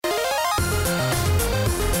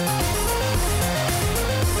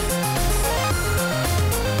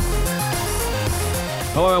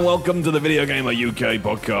Hello and welcome to the Video Gamer UK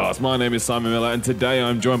podcast. My name is Simon Miller and today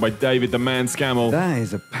I'm joined by David the Man Scammell. That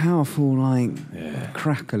is a powerful,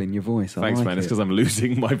 crackle in your voice. Thanks, like man. It's it. because I'm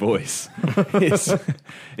losing my voice.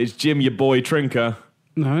 it's Jim, your boy Trinker.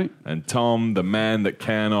 No. And Tom, the man that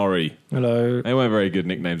can Ori. Hello. They weren't very good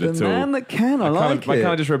nicknames The at all. man that can, I like I it.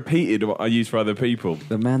 kind of just repeated what I used for other people.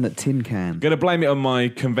 The man that tin can. Going to blame it on my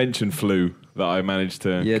convention flu that I managed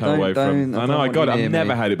to Yeah, come away from. don't I know, I want got you it. near I've never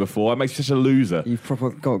me. had it before. It makes me such a loser. You've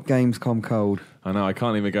probably got Gamescom cold. I know, I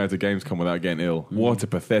can't even go to Gamescom without getting ill. What a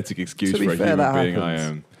pathetic excuse To be for a fair, human that being happens. I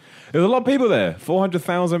am. There was a lot of people there.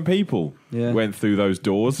 400,000 people went through those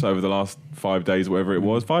doors over the last 5 days, whatever it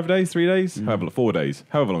was. 5 days, 3 days? 4 days.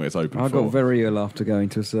 However long it's open I for. got very ill after going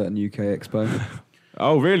to a certain UK expo.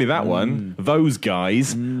 Oh, really? That one? Those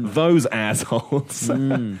guys? Those assholes?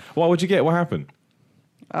 What would you get? What happened?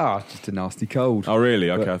 Just a nasty cold. Oh, really?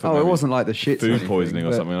 Okay. But- I thought it maybe wasn't like the shit. food poisoning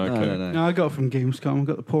or something. Okay. No. No, I got it from Gamescom. I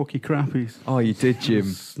got the porky crappies. Oh, you did,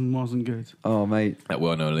 Jim. Wasn't good. Oh, mate. That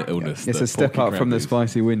well-known illness. It's the a step porky up from the crappies.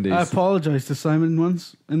 spicy windies. I apologised to Simon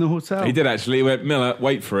once in the hotel. He did actually. He went, Miller,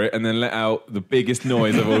 wait for it, and then let out the biggest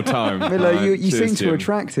noise of all time. Miller, Right, you cheers, seem to Jim.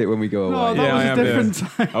 attract it when we go No, away. that was I a am, different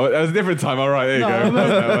yeah. time. Oh, that was a different time. All right, there you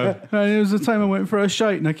go. And it was the time I went for a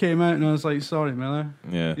shite and I came out and I was like, sorry, Miller.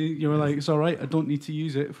 Yeah. You were like, it's all right. I don't need to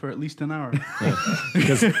use it for at least an hour.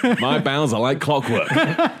 Because my bowels are like clockwork.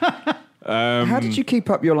 How did you keep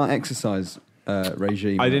up your exercise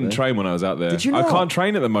regime? I out didn't there? train when I was out there. Did you I not? can't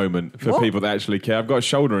train at the moment for What? people that actually care. I've got a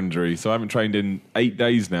shoulder injury, so I haven't trained in 8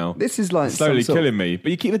 days now. This is like It's slowly some sort of- killing me.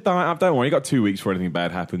 But you keep the diet up. Don't worry. You got 2 weeks before anything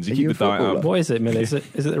bad happens. You Are keep you the a diet footballer? up. What is it, Millie? Is it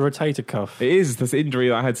the rotator cuff? It is this injury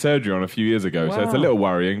that I had surgery on a few years ago, so it's a Wow. little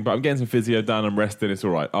worrying. But I'm getting some physio done. I'm resting. It's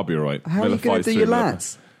all right. I'll be all right. How are Miller you going fights to do through your it.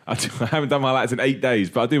 lats? I haven't done my lats in 8 days,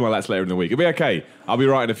 but I'll do my lats later in the week. It'll be okay. I'll be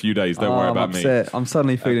right in a few days. Don't worry about I'm me. upset. I'm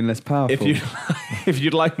suddenly feeling less powerful. If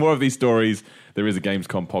you'd like more of these stories, there is a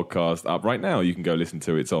Gamescom podcast up right now. You can go listen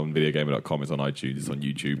to it. It's on videogamer.com. It's on iTunes. It's on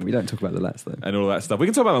YouTube. We don't talk about the lats though. And all that stuff. We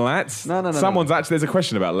can talk about the lats. No. Someone's actually, there's a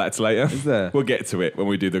question about lats later. Is there? We'll get to it when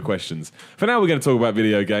we do the questions. For now, we're going to talk about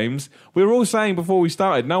video games. We were all saying before we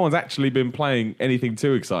started, no one's actually been playing anything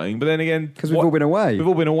too exciting. But then again, Because we've all been away. We've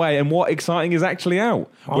all been away, and what exciting is actually out?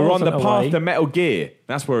 I We're on the wasn't path away. to Metal Gear.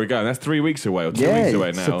 That's where we're going. That's 3 weeks away or 2 weeks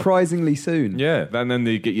away now. surprisingly soon. Yeah, and then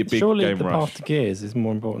you get your big Surely game the rush. path to Gears is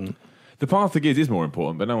more important. The path to Gears is more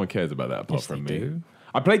important, but no one cares about that apart Yes, from they me. do.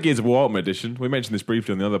 I played Gears of War Ultimate Edition. We mentioned this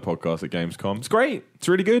briefly on the other podcast at Gamescom. It's great. It's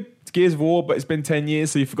really good. It's Gears of War, but it's been 10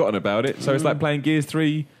 years, so you've forgotten about it. So it's like playing Gears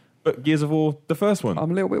 3, but Gears of War, the first one.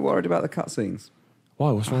 I'm a little bit worried about the cutscenes.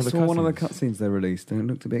 Why? What's wrong I with saw the one of the cutscenes? cutscenes they released and it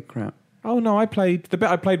looked a bit crap. Oh, no, the bit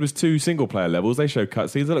I played was 2 single-player levels. They showed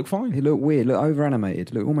cutscenes. They look fine. It looked weird, looked over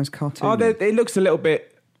animated, looked almost cartoony. Oh, it looks a little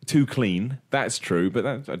bit too clean. That's true, but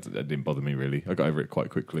that didn't bother me really. I got over it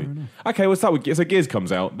quite quickly. Okay, we'll start with Gears. So Gears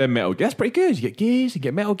comes out, then Metal Gear. That's pretty good. You get Gears, you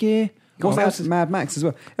get Metal Gear. What else? Mad Max as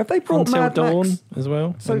well. Have they brought Until Mad Dawn Max? as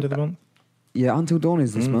well, So- end of the month. Yeah, Until Dawn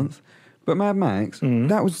is this month. But Mad Max,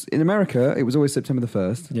 that was in America. It was always September the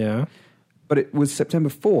 1st, Yeah. but it was September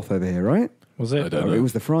 4th over here, right? Was it? I don't Oh, know. it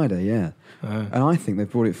was the Friday, yeah. Oh. And I think they've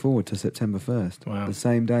brought it forward to September 1st, Wow. the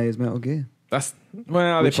same day as Metal Gear. That's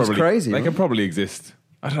well, Which they is probably crazy, They right? can probably exist.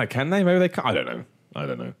 I don't know. Can they? Maybe they can. I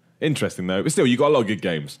don't know. Interesting though. But still, you got a lot of good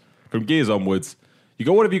games from Gears onwards. You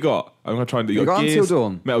got what have you got? I'm gonna try and do. You got Gears, Until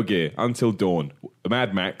Dawn. Metal Gear, Until Dawn,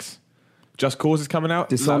 Mad Max, Just Cause is coming out.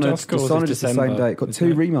 Dishonored, Just Cause is Dishonored is the same December, day. Got isn't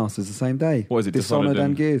two it? remasters the same day. What is it, Dishonored Dishonored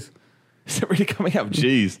and Gears. Is it really coming out?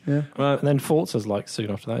 Jeez. Yeah. Well, And then Forza's like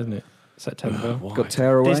soon after that, isn't it? September. Got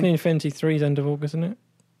Tearaway. Disney Infinity 3's end of August, isn't it?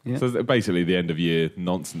 Yeah. so basically, the end of year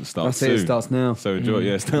nonsense starts That's it. It soon. starts now. So enjoy.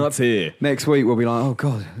 Yeah, it starts here. Next week we'll be like, oh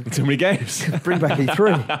god, Too many games. bring back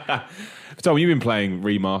E3. Tom, you've been playing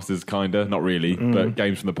remasters, kinda, not really, but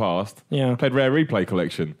games from the past. Yeah. Played Rare Replay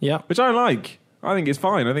Collection. Yeah. Which I like. I think it's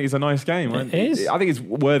fine. I think it's a nice game. It is. I think it's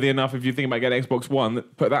worthy enough if you think about getting Xbox One,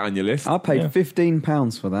 put that on your list. I paid Yeah.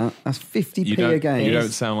 £15 for that. That's 50p a game. You It don't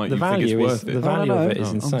is- sound like the you think it's value worth is- it. the value of it is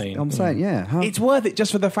I'm- insane. I'm saying, yeah. How, It's worth it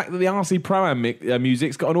just for the fact that the RC Pro-Am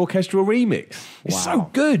music's got an orchestral remix. It's so Wow.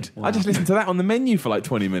 good. I just listened to that on the menu for like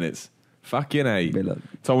 20 minutes. Fucking A. Miller.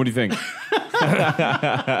 Tom, what do you think?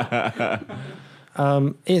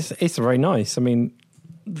 It's very nice. I mean,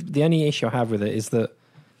 the only issue I have with it is that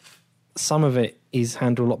some of it is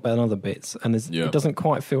handled a lot better than other bits, and Yeah. it doesn't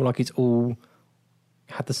quite feel like it's all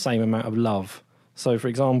had the same amount of love. So, for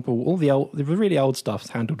example, all the really old stuff's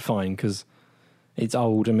handled fine because it's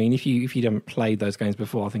old. I mean, if you haven't played those games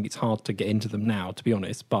before, I think it's hard to get into them now, to be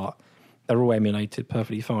honest. But they're all emulated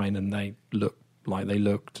perfectly fine, and they look like they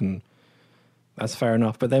looked, and that's fair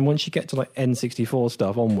enough. But then once you get to like N64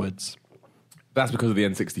 stuff onwards, That's because of the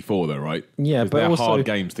N64, though, right? Yeah, 'Cause but they're also hard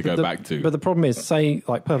games to go back to. But the problem is, say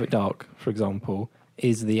like Perfect Dark, for example,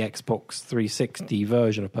 is the Xbox 360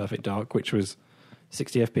 version of Perfect Dark, which was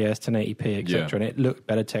 60 FPS, 1080p, etc., Yeah. and it looked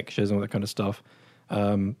better textures and all that kind of stuff,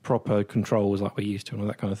 proper controls like we're used to, and all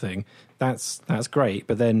that kind of thing. That's great.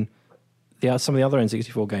 But then some of the other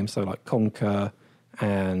N64 games, so like Conker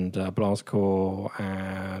and Blast Corps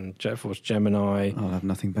and Jet Force Gemini, I'll have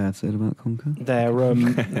nothing bad said about Conker.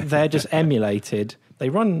 they're just emulated. They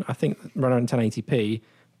run on 1080p,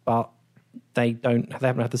 but they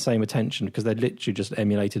haven't had the same attention because they're literally just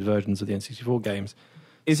emulated versions of the N64 games.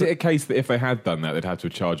 Is it a case that if they had done that, they'd have to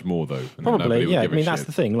charge more, though? And Probably, nobody would yeah. I give a mean, that's shit?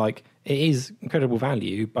 the thing. Like, it is incredible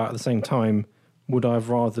value, but at the same time, would I have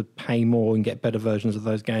rather pay more and get better versions of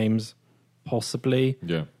those games? Possibly.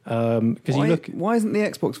 Yeah. Because you look. Why isn't the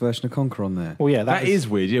Xbox version of Conker on there? Well, yeah, That is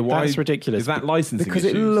weird. Yeah, why? that's ridiculous. Is that licensing Because it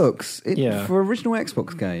issues? looks, Yeah. for original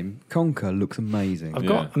Xbox game, Conker looks amazing. I've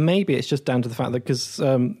got maybe it's just down to the fact that because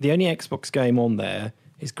the only Xbox game on there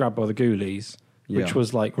is Grabbed by the Ghoulies, which Yeah.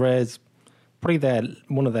 was like Rare's probably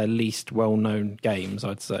one of their least well-known games,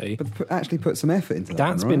 I'd say. But actually put some effort into that.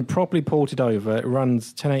 That's one, been right? properly ported over. It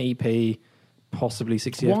runs 1080p, possibly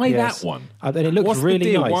 60 Why FPS. that one? And it looks What's really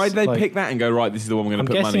the deal? nice. Why did they Like, pick that and go, right, this is the one we're going I'm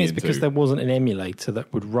to put guessing money it's into? because there wasn't an emulator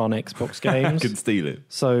that would run Xbox I games. could steal it.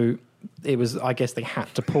 So it was, I guess they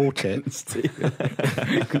had to port it.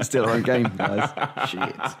 Could steal our own game, guys.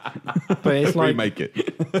 Shit. But it's like, Remake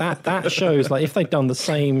it. that shows, like, if they'd done the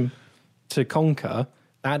same to Conker,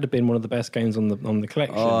 that'd have been one of the best games on the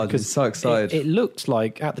collection. Oh, I'm so excited. It looked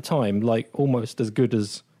like, at the time, like almost as good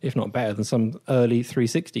as, if not better than some early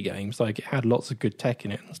 360 games. Like, it had lots of good tech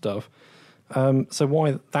in it and stuff. So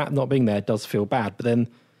why that not being there does feel bad. But then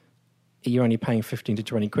you're only paying 15 to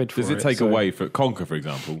 20 quid for it. Does it take so- away for Conker, for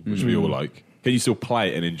example, which we all like? Can you still play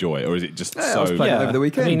it and enjoy it, or is it just Yeah, I was so? playing it over the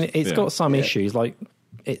weekend. I mean, it's Yeah. got some Yeah. issues. Like,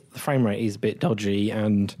 the frame rate is a bit dodgy,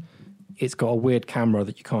 and it's got a weird camera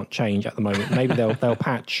that you can't change at the moment. Maybe they'll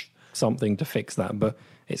patch something to fix that, but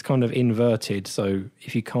it's kind of inverted. So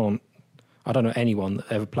if you can't, I don't know anyone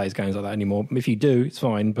that ever plays games like that anymore. If you do, it's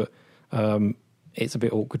fine, but it's a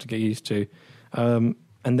bit awkward to get used to. And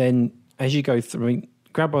then as you go through, I mean,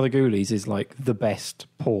 Grabbed by the Ghoulies is like the best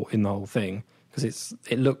port in the whole thing because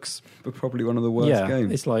it looks. But probably one of the worst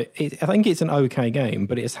games. It's like I think it's an okay game,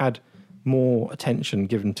 but it's had more attention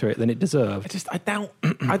given to it than it deserved. I doubt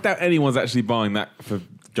anyone's actually buying that for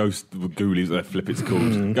Ghost of the Ghoulies, or flip it's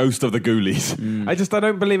called. Ghost of the Ghoulies. I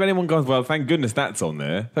don't believe anyone goes, well, thank goodness that's on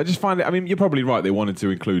there. I just find it, I mean, you're probably right, they wanted to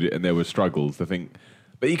include it and there were struggles to think,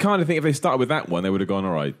 but you kind of think if they started with that one, they would have gone,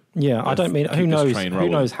 all right. Yeah, I don't mean keep who this knows train who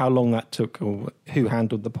rolling. knows how long that took or who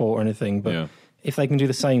handled the port or anything. But Yeah. if they can do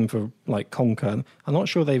the same for like Conker, I'm not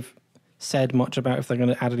sure they've said much about if they're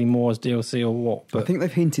going to add any more as DLC or what. But I think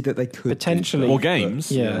they've hinted that they could Potentially. More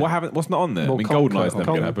games? Yeah. What's not on there? well, I mean, GoldenEye's never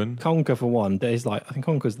going to happen. Conker for one, there's like I think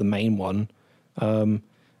Conker's the main one. I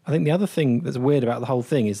think the other thing that's weird about the whole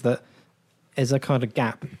thing is that there's a kind of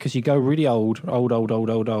gap because you go really old,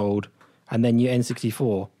 and then you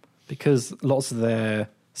N64 because lots of their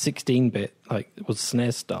 16-bit like was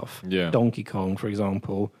SNES stuff. Yeah. Donkey Kong, for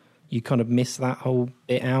example, you kind of miss that whole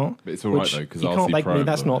bit out. But it's all right, which though, 'cause you RC can't. Like, I Pro mean,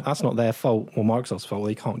 that's got it. that's not their fault or Microsoft's fault.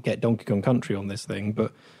 They can't get Donkey Kong Country on this thing,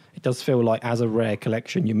 but it does feel like as a Rare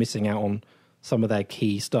collection, you're missing out on some of their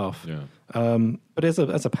key stuff. Yeah. But as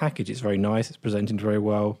a package, it's very nice. It's presented very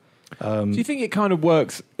well. Do you think it kind of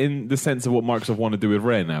works in the sense of what Microsoft want to do with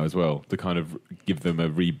Rare now as well, to kind of give them a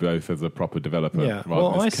rebirth as a proper developer? Yeah. rather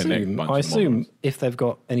Well, than I this connect assume bunch of models? if they've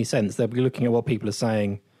got any sense, they'll be looking at what people are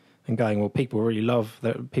saying and going, well, people really love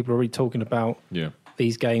that. People are really talking about Yeah.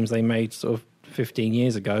 these games they made sort of 15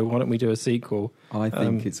 years ago. Why don't we do a sequel? I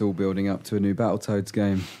think it's all building up to a new Battletoads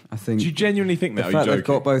game. I think Do you genuinely think the that? Or are fact you they've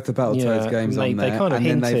got joking? both the Battletoads Yeah, games they on there, kind of and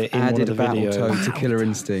then hint they've it in one added of a the videos. Battletoad to Killer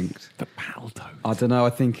Instinct. The Battletoads. I don't know. I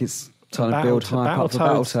think it's trying to build hype up for Battletoads,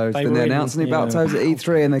 Battletoads. they Then they really- announce new yeah. Battletoads at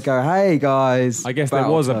E3, and they go, "Hey guys!" I guess there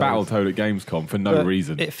was a Battletoads." Battletoad at Gamescom for no But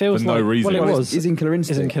reason. it feels for no like- reason. well, it Well, was. Is in Killer It's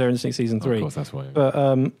Instinct. in Killer Instinct Season 3. Of course, that's why. But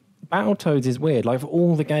Battletoads is weird. Like, for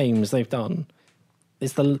all the games they've done,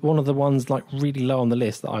 it's one of the ones like really low on the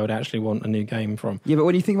list that I would actually want a new game from. Yeah, but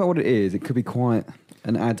when you think about what it is, it could be quite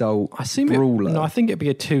an adult I assume brawler. No, I think it'd be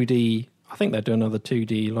a 2D. I think they'd do another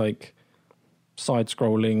 2D like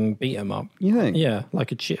side-scrolling beat 'em up. You think? Yeah,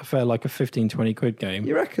 like like a 15, 20 quid game.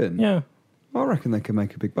 You reckon? Yeah, I reckon they could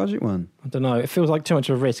make a big budget one. I don't know. It feels like too much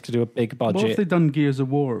of a risk to do a big What if budget. they done Gears of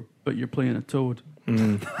War, but you're playing a Toad?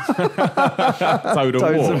 Toad of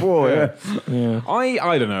Toads War. of War, yeah. Yeah.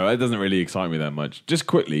 I don't know. It doesn't really excite me that much. Just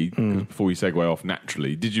quickly, before we segue off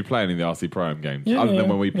naturally, did you play any of the RC Pro-Am games? Yeah, Other than yeah,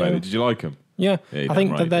 when we played yeah. it, did you like them? Yeah, Yeah, you I think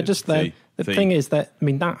damn that right they're you just did. they're The thing is that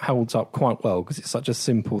that holds up quite well because it's such a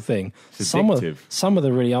simple thing. It's Some addictive. of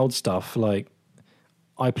the really old stuff, like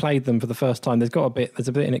I played them for the first time. There's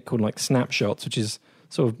a bit in it called like snapshots, which is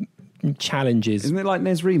sort of challenges. Isn't it like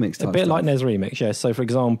NES Remix type A bit stuff? like NES Remix, yeah. So, for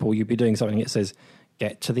example, you'd be doing something that says,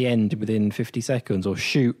 get to the end within 50 seconds or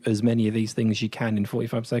shoot as many of these things as you can in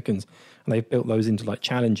 45 seconds. And they've built those into like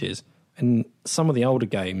challenges. And some of the older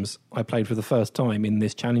games I played for the first time in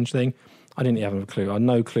this challenge thing, I didn't have a clue. I had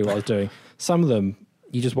no clue what I was doing. Some of them,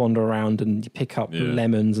 you just wander around and you pick up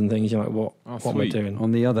lemons and things. You're like, what am I doing?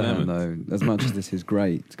 On the other hand, though, as much as this is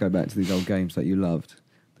great to go back to these old games that you loved,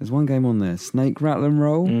 there's one game on there, Snake Rattle and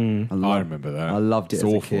Roll. I remember that. I loved it It's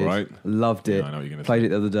as awful, a kid. right? Loved it. Yeah, I know what you're gonna Played say. it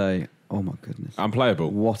the other day. Oh my goodness.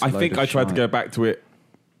 Unplayable. What a I load think of I tried to shite. go back to it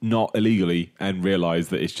not illegally and realised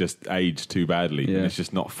that it's just aged too badly Yeah. and it's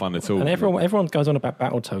just not fun at all. And everyone goes on about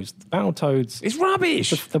Battletoads. Battletoads, It's rubbish.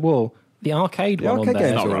 the arcade The one arcade on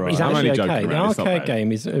there game's not rubbish. is I'm only actually joking okay. The around. It's not arcade bad.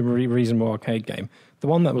 game is a reasonable arcade game. The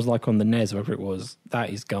one that was like on the NES, whatever it was, that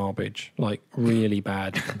is garbage. Like really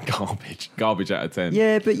bad. Garbage out of 10.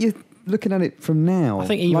 Yeah, but you're looking at it from now. I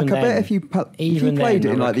think even like, I bet then- if you even played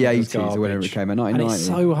then, it in I like the reckon it was 80s or whenever it garbage. came out, And 1990. it's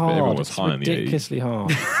so hard. everyone was It's high in the 80s. ridiculously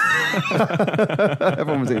hard.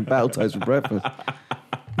 Everyone was eating Battletoads for breakfast.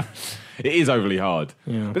 It is overly hard.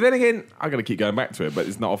 Yeah. But then again, I got to keep going back to it, but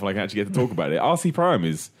it's not often I can actually get to talk about it. RC Pro-Am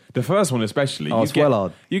is the first one, especially. Oh, you it's get, well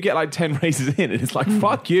hard. You get like 10 races in, and it's like,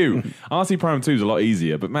 fuck you. RC Pro-Am 2 is a lot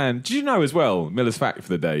easier. But man, did you know as well, Miller's fact for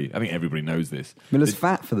the day? I think everybody knows this. Miller's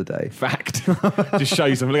fat for the day. Fact. Just show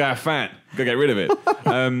you something. Look at how fat. Gotta get rid of it.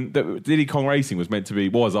 That Diddy Kong Racing was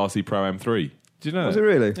RC Pro-Am 3. Did you know Was that? it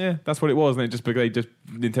really? Yeah, that's what it was. And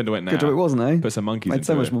Nintendo went now. Good job it wasn't, eh? Put some monkeys Made into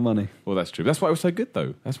so much it. more money. Well, that's true. That's why it was so good,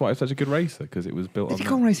 though. That's why it was such a good racer, because it was built on Diddy that.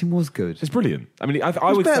 Kong Racing was good. It's brilliant. I mean, I It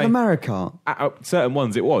was would better say than Mario Kart. at certain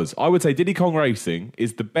ones it was. I would say Diddy Kong Racing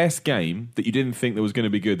is the best game that you didn't think that was going to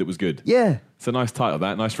be good that was good. Yeah. It's a nice title,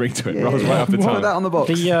 that nice ring to it. Yeah. Rolls right off the Put tongue. that on the box.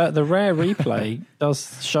 The Rare Replay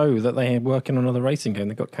does show that they're working on another racing game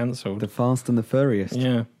that got cancelled. The Fast and the Furriest.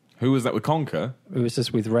 Yeah. Who was that with Conker? It was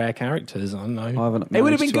just with rare characters. I don't know. I haven't It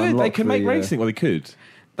would have been managed to good. They unlock could make the, racing. Well, they could.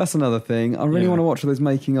 That's another thing. I really Yeah. want to watch all those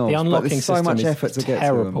making of. The but unlocking there's so system much is effort to get to them.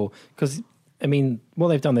 terrible because I mean, what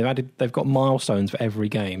they've done, they've got milestones for every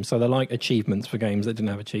game, so they're like achievements for games that didn't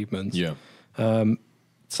have achievements. Yeah.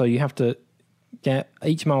 So you have to get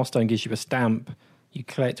each milestone gives you a stamp. You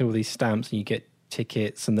collect all these stamps and you get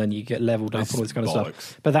tickets, and then you get leveled up, It's all this kind of bollocks.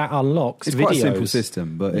 stuff. But that unlocks It's videos. quite a simple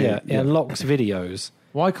system, but It unlocks videos.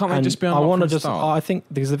 Why can't they And just be I unlocked wanna from the start? I think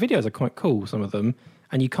because the videos are quite cool, some of them,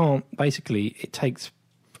 and you can't basically. It takes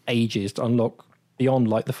ages to unlock beyond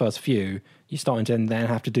like the first few. You're starting to then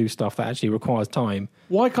have to do stuff that actually requires time,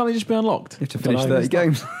 Why can't they just be unlocked? You have to finish Dunno. 30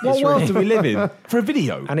 games. What It's world really- do we live in? For a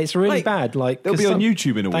video. and it's really Like, bad. Like they'll 'cause be on some-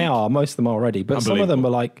 YouTube in a week. They are, most of them are already, but some of them Unbelievable.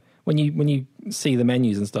 are like when you see the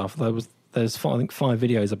menus and stuff. There's I think 5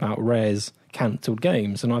 videos about Rare's cancelled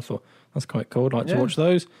games, and I thought that's quite cool. I'd like to Yeah. watch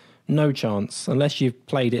those. No chance unless you've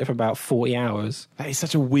played it for about 40 hours. That is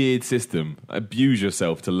such a weird system. Abuse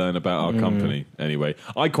yourself to learn about our company. Anyway,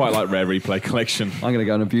 I quite like Rare Replay Collection. I'm going to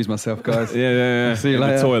go and abuse myself, guys. Yeah. See you in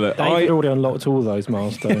later. the toilet. David already unlocked all those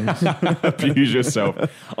milestones. Abuse yourself.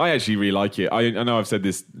 I actually really like it. I know I've said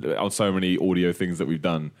this on so many audio things that we've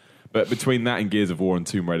done, but between that and Gears of War and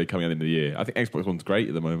Tomb Raider coming out in the year, I think Xbox One's great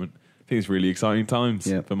at the moment. I think it's really exciting times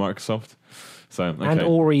Yeah. for Microsoft. So, okay. And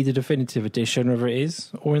Ori the Definitive Edition, whatever it is,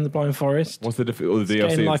 or in the Blind Forest. What's the all the It's DLC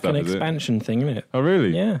getting and like stuff? an Is it? expansion thing, isn't it? Oh,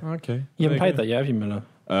 really? Yeah. Okay. You haven't played that yet, have you, Miller?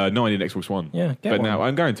 No, I need Xbox One. Yeah, get but one. now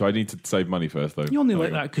I'm going to. I need to save money first, though. You only There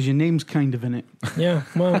like we go. that because your name's kind of in it. Yeah,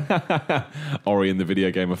 well, Ori in the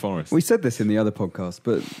video game of Forest. We said this in the other podcast,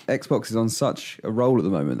 but Xbox is on such a roll at the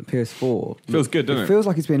moment. The PS4 Feels good, doesn't it? feels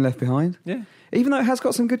like it's being left behind. Yeah. Even though it has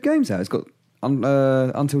got some good games out. It's got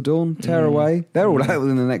Until Dawn, Tearaway. They're all out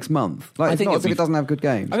within the next month. Like, I it's think not it'll as if be- it doesn't have good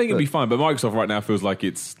games. I think it'll but be fine, but Microsoft right now feels like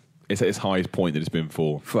it's at its highest point that it's been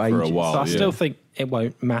for a ages. while. so I yeah. still think it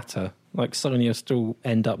won't matter. Like Sony will still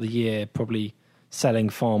end up the year probably selling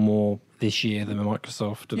far more this year than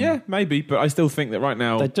Microsoft. And Yeah, maybe, but I still think that right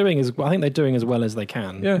now, I think they're doing as well as they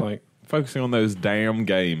can. yeah, Like, focusing on those damn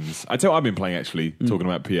games. I tell you what I've been playing actually, talking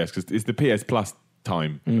about PS, because it's the PS Plus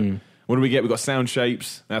time. What do we get? We've got Sound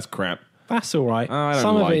Shapes. That's crap. that's all right. I don't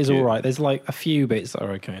Some of like it is it. all right. There's like a few bits that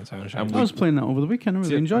are okay in Sound Shapes. And I was playing that over the weekend. I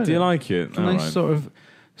really enjoyed it. Do you like it? It's a nice sort of,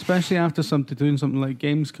 especially after doing something like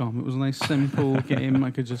Gamescom. It was a nice simple game.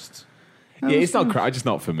 I could just. Yeah, it's not crap. Just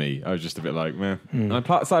not for me. I was just a bit like, meh. And I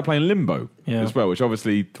started playing Limbo Yeah. as well, which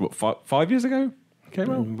obviously, what, 5 years ago came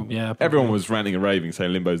out? Yeah, probably. Everyone was ranting and raving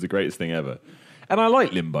saying Limbo's the greatest thing ever. And I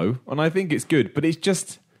like Limbo, and I think it's good, but it's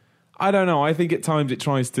just, I don't know. I think at times it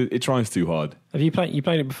tries too hard. Have you played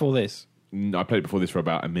it before this? I played it before this for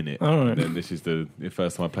about a minute. Oh, right. And then this is the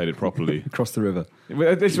first time I played it properly. Across the river.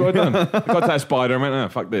 This is what I've done. I got to that spider and went, oh,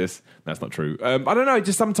 fuck this. That's not true. I don't know.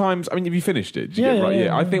 Just sometimes, I mean, have you finished it? Did you get it right?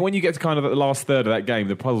 Yeah. I think when you get to kind of the last third of that game,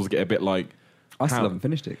 the puzzles get a bit like... I still haven't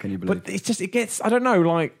finished it, can you believe? But it gets, I don't know,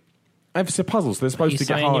 like... It's a puzzle, so they're supposed to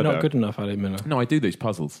get harder. You're not good enough at it, Miller. No, I do these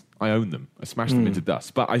puzzles. I own them. I smash them into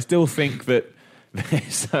dust. But I still think that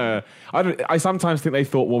there's... I sometimes think they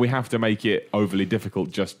thought, well, we have to make it overly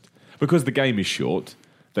difficult just... Because the game is short,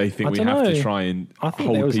 they think we have to try and hold people up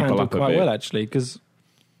a bit. I think it was handled quite well, actually, because...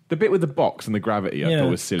 The bit with the box and the gravity I thought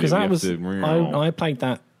was silly. I played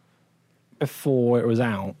that before it was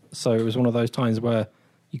out, so it was one of those times where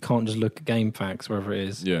you can't just look at game facts, wherever it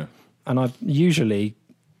is. Yeah. And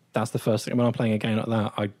that's the first thing. When I'm playing a game like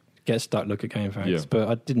that, I get stuck, look at game facts. But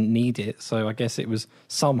I didn't need it, so I guess it was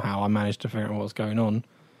somehow I managed to figure out what was going on.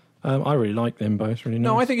 I really like Limbo. It's really nice.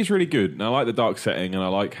 No, I think it's really good. And I like the dark setting, and I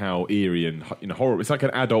like how eerie and horror. It's like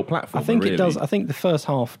an adult platform. I think it does. I think the first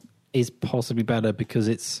half is possibly better because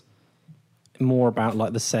it's more about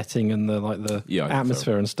like the setting and the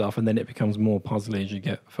atmosphere and stuff, and then it becomes more puzzly as you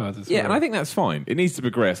get further through. Yeah, and I think that's fine. It needs to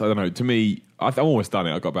progress. I don't know. To me, I've almost done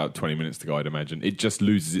it. I've got about 20 minutes to go, I'd imagine. It just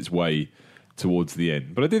loses its way towards the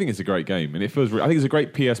end. But I do think it's a great game, and it feels. I think it's a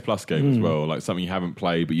great PS Plus game as well. Like something you haven't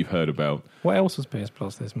played but you've heard about. What else was PS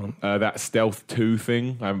Plus this month? That Stealth 2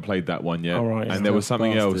 thing. I haven't played that one yet. Oh, right, and there was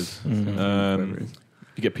something else. You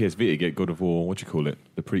get PS Vita, you get God of War. What do you call it?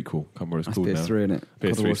 The prequel. Can't remember what it's called now. PS3, isn't it?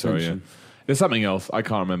 PS3, sorry. Yeah. There's something else I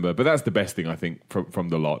can't remember, but that's the best thing I think from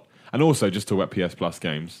the lot. And also, just talk about PS Plus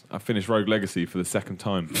games. I finished Rogue Legacy for the second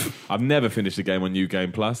time. I've never finished a game on New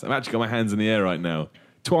Game Plus. I've actually got my hands in the air right now.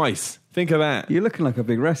 Twice. Think of that. You're looking like a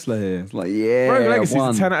big wrestler here. It's like, Rogue Legacy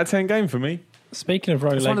is a 10 out of 10 game for me. Speaking of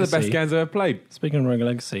Rogue Legacy, it's one of the best games I've ever played. Speaking of Rogue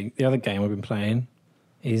Legacy, the other game I've been playing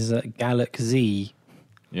is Galaxy.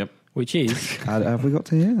 Yep. Which is have we got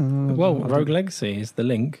to here? Rogue Legacy is the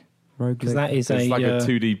link. Because that is it's like a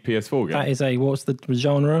 2D PS4 game. That is what's the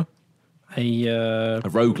genre? A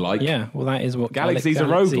roguelike. Yeah, well, that is what Galaxy's a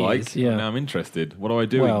roguelike. Yeah. Now I'm interested. What do I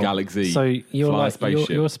do in Galaxy? So you're Fly like a spaceship.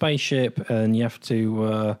 you're a spaceship, and you have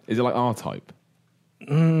to. Is it like R-Type?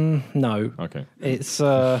 No. Okay. It's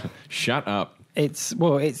shut up. It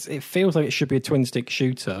feels like it should be a twin stick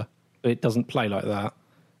shooter, but it doesn't play like that.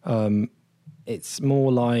 It's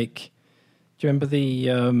more like. Do you remember the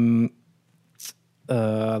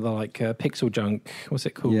Pixel Junk? What's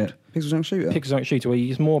it called? Yeah, Pixel Junk Shooter. Pixel Junk Shooter, where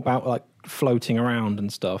it's more about like floating around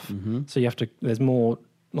and stuff. Mm-hmm. So you have to. There's more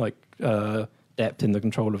like depth in the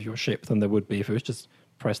control of your ship than there would be if it was just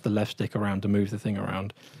press the left stick around to move the thing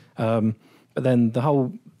around. But then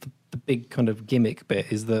the big kind of gimmick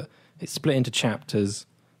bit is that it's split into chapters,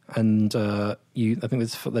 and I think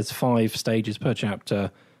there's 5 stages per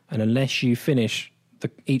chapter, and unless you finish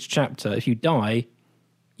each chapter, if you die,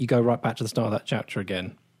 you go right back to the start of that chapter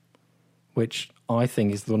again, which I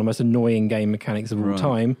think is one of the most annoying game mechanics of all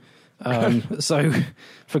time. So,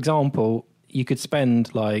 for example, you could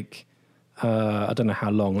spend like I don't know how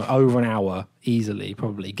long, over an hour easily,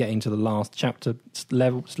 probably getting to the last chapter,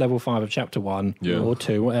 level 5 of chapter 1 or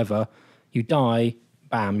 2, whatever. You die,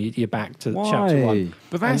 bam, you're back to chapter 1.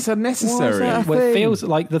 But that's unnecessary. It feels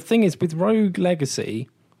like the thing is with Rogue Legacy.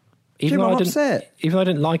 Even though I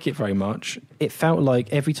didn't like it very much, it felt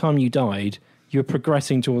like every time you died, you were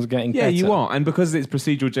progressing towards getting better. Yeah, you are, and because it's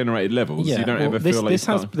procedural generated levels, you don't ever feel like this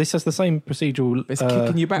has the same procedural it's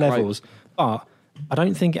kicking you back levels, but I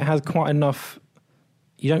don't think it has quite enough.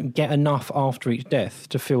 You don't get enough after each death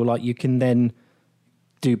to feel like you can then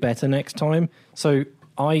do better next time. So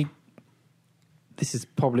this is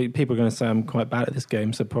probably people are going to say I'm quite bad at this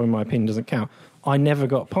game, so probably my opinion doesn't count. I never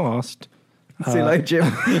got past. See you later, Jim.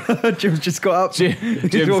 Jim's just got up.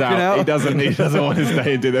 Jim's out. He doesn't want to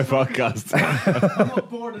stay and do the podcast. I'm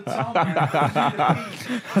not bored at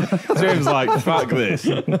all. Jim's like, fuck this.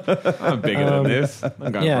 I'm bigger than this.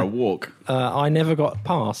 I'm going for a walk. I never got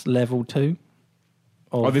past level 2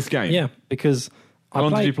 of this game. Yeah, because how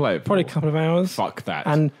long did you play it for? Probably a couple of hours. Fuck that.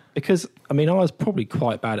 And because I was probably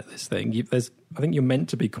quite bad at this thing. I think you're meant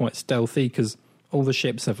to be quite stealthy because all the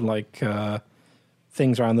ships have like.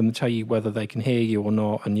 Things around them to tell you whether they can hear you or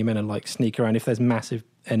not, and you're meant to like sneak around. If there's massive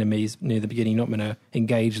enemies near the beginning, you're not meant to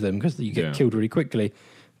engage them because you get killed really quickly.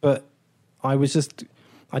 But I'd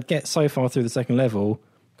get so far through the second level,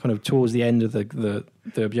 kind of towards the end of the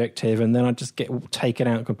objective, and then I just get taken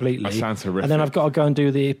out completely. That sounds horrific. And then I've got to go and do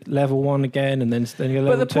the level 1 again, and then you go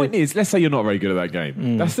level 2. But the point is, let's say you're not very good at that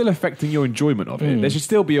game. That's still affecting your enjoyment of it. There should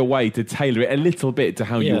still be a way to tailor it a little bit to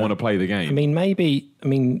how you want to play the game. I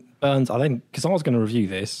mean, Burns, because I was going to review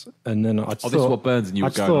this, and then I thought... this is what Burns and you were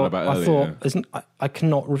going on about earlier. I thought, I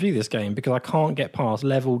cannot review this game because I can't get past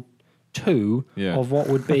level 2 of what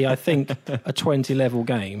would be, I think, a 20-level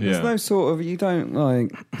game. There's no sort of, you don't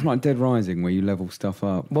like, it's like Dead Rising where you level stuff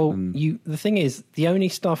up. Well, the thing is, the only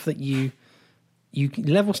stuff that you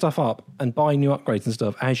level stuff up and buy new upgrades and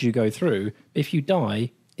stuff as you go through. If you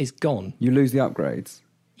die, it's gone. You lose the upgrades.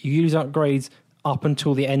 You use upgrades up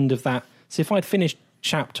until the end of that. So if I'd finished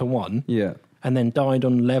chapter 1 and then died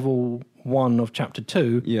on level 1 of chapter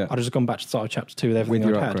 2, I'd have just gone back to the start of chapter 2 with everything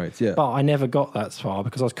with your I'd upgrades, had. But I never got that far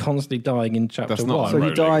because I was constantly dying in chapter 1. So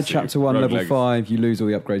you die Legacy. chapter 1, Rogue level Legacy. 5, you lose all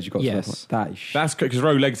the upgrades you got. Yes. That's because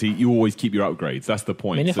Rogue Legacy, you always keep your upgrades. That's the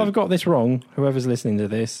point. I mean, if I've got this wrong, whoever's listening to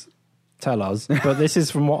this, tell us. But this is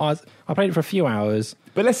from what I played it for a few hours.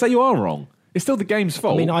 But let's say you are wrong. It's still the game's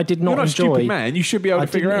fault. I mean, I did not You're not enjoy... a stupid man. You should be able to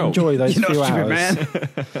figure out. I didn't enjoy those You're few not a hours.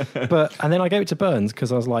 stupid man. And then I gave it to Burns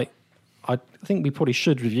because I was like, I think we probably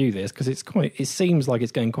should review this because it seems like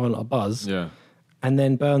it's getting quite a lot of buzz. Yeah. And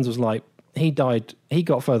then Burns was like, he got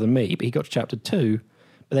further than me, but he got to chapter 2,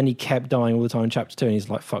 but then he kept dying all the time in chapter 2, and he's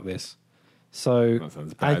like, fuck this. So, That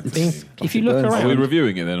sounds bad. if you look Burns. Are we around,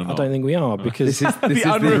 reviewing it then or not? I don't think we are because This is the the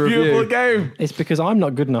unreviewable review. game. it's because I'm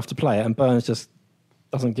not good enough to play it, and Burns just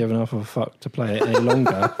doesn't give enough of a fuck to play it any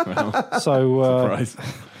longer. So Surprise.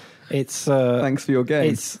 it's Thanks for your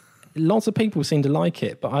game. it's lots of people seem to like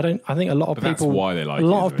it, but I think a lot of But that's people why they like a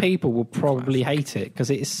lot it, of isn't it? people will probably hate it because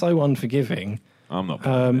it is so unforgiving. I'm not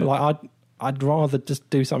playing it. Like I'd rather just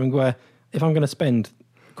do something where if I'm going to spend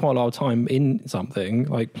quite a lot of time in something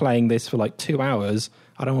like playing this for like 2 hours,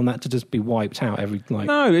 I don't want that to just be wiped out every like.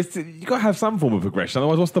 No, you got to have some form of progression.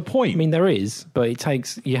 Otherwise, what's the point? I mean, there is, but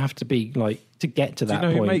you have to be like to get to do that you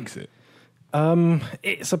know point. who makes it?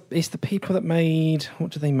 It's the people that made,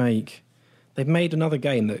 what do they make? They've made another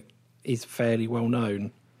game that is fairly well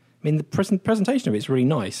known. I mean, the presentation of it's really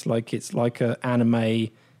nice. Like it's like a anime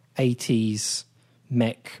 80s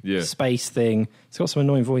mech space thing. It's got some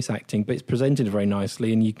annoying voice acting, but it's presented very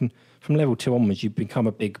nicely. And you can, from level 2 onwards, you become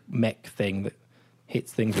a big mech thing that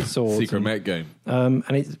hits things with swords. Secret mech game. And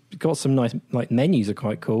it's got some nice, like, menus are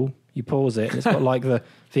quite cool. You pause it, and it's got like the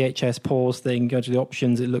VHS pause thing. Go to the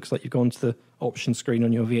options, it looks like you've gone to the option screen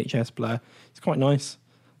on your VHS player. It's quite nice.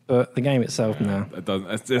 But the game itself now.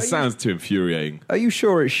 It sounds too infuriating. Are you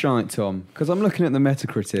sure it's shite, Tom? Because I'm looking at the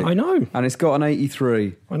Metacritic. I know. And it's got an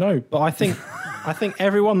 83. I know. But I think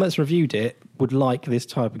everyone that's reviewed it would like this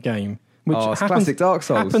type of game. Which it's classic Dark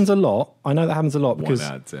Souls. Happens a lot. I know that happens a lot because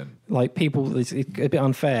 1 out of 10. like people, it's a bit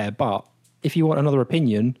unfair. But if you want another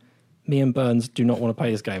opinion, me and Burns do not want to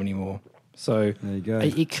play this game anymore. So there you go.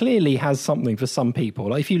 It clearly has something for some people.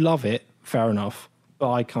 Like if you love it, fair enough.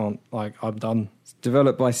 But I can't. Like I'm done. It's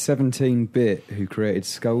developed by 17-Bit, who created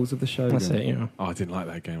Skulls of the Shogun. That's it. You know. Oh, I didn't like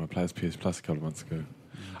that game. I played as PS Plus a couple of months ago.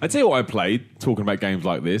 I tell you what I played, talking about games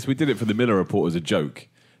like this. We did it for the Miller Report as a joke.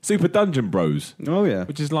 Super Dungeon Bros. Oh, yeah.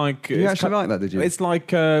 Which is like... You actually like that, did you? It's like,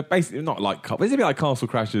 basically, not like... It's a bit like Castle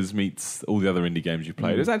Crashers meets all the other indie games you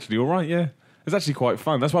played. It's actually all right, yeah. It's actually quite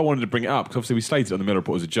fun. That's why I wanted to bring it up, because obviously we slated it on the Miller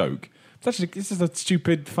Report as a joke. It's just a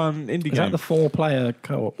stupid, fun indie game. Is that the 4-player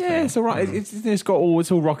co-op? Yeah, thing? it's all right.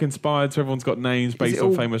 It's all rock inspired, so everyone's got names based on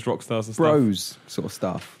all famous rock stars and stuff. Bros sort of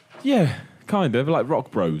stuff. Yeah, kind of like rock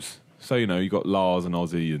bros. So you got Lars and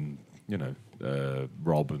Ozzy and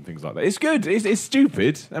Rob and things like that. It's good. It's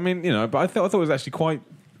stupid. I mean, but I thought it was actually quite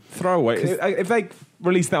throwaway. If they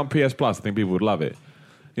released that on PS Plus, I think people would love it.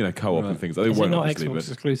 Co-op and things. They Is it won't, not obviously,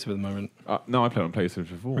 Xbox exclusive at the moment? no, I play it on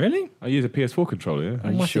PlayStation 4. Really? I use a PS4 controller. Yeah. What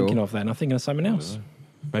am I sure? thinking of then? I'm thinking of something else.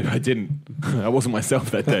 Maybe I didn't. I wasn't myself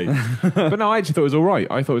that day. But no, I actually thought it was all right.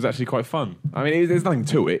 I thought it was actually quite fun. I mean, there's nothing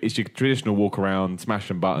to it. It's your traditional walk around, smash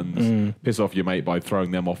some buttons, piss off your mate by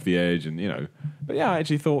throwing them off the edge, and But yeah, I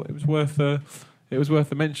actually thought it was worth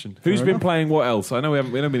the mention. Who's been enough. playing what else? I know we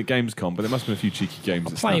haven't been at Gamescom, but there must have been a few cheeky games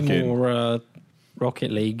that Play snuck in. more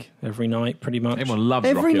Rocket League every night, pretty much. Everyone loves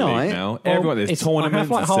Every Rocket night? League now. Well, Everyone, there's tournaments, I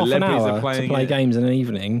have like there's half an celebrities hour are playing to play it. games in an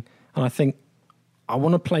evening, and I think I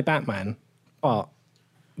want to play Batman, but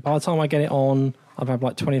by the time I get it on, I've had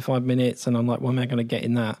like 25 minutes, and I'm like, when am I going to get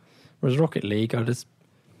in that? Whereas Rocket League, I'll just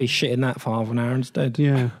be shitting that for half an hour instead.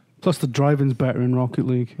 Yeah. Plus the driving's better in Rocket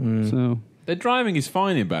League. So The driving is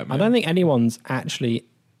fine in Batman. I don't think anyone's actually.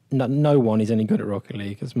 No one is any good at Rocket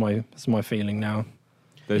League. That's my feeling now.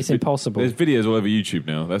 It's impossible. There's videos all over YouTube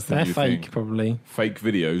now. That's the They're new fake, thing. probably. Fake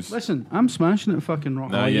videos. Listen, I'm smashing it fucking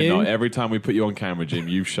rock. No, Are you're you? not. Every time we put you on camera, Jim,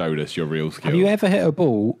 you've showed us your real skill. Have you ever hit a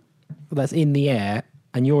ball that's in the air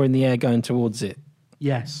and you're in the air going towards it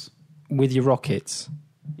Yes. with your rockets?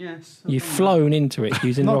 Yes. You've flown into it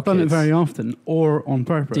using Not rockets. done it very often or on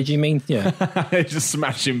purpose. Did you mean? Yeah. Just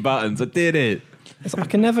smashing buttons. I did it. It's like, I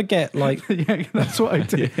can never get like Yeah, that's what I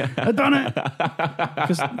did. I done it.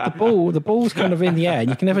 because the ball's kind of in the air and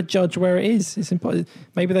you can never judge where it is. It's impossible.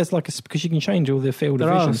 Maybe there's like because you can change all the field There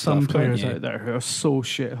of vision are some stuff, can't players you? out there who are so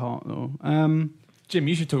shit hot though. Jim,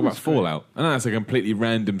 you should talk about Fallout. I know that's a completely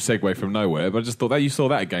random segue from nowhere, but I just thought that you saw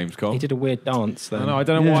that at Gamescom. He did a weird dance then. I know. I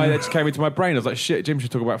don't know why Yeah. that just came into my brain. I was like, shit, Jim should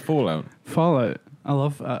talk about Fallout. Fallout. I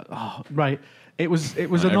love. Right. It was Right,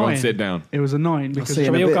 annoying. everyone sit down. It was annoying because see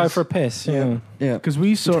Shall in we a all bit. go for a piss? Yeah. Yeah.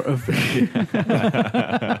 we sort of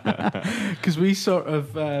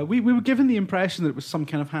we were given the impression that it was some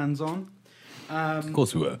kind of hands-on. Of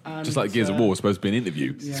course we were. And, Just like Gears of War was supposed to be an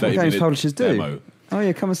interview. Yeah. 30 What games minute publishers do. demo. Oh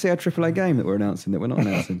yeah, come and see our AAA game that we're announcing that we're not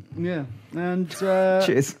announcing. Yeah, and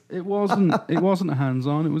Cheers. it wasn't a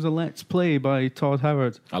hands-on. It was a let's play by Todd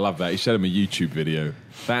Howard. I love that. He showed him a YouTube video.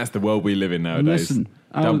 That's the world we live in nowadays. Listen,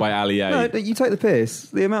 Done by Ali A. No, you take the piss.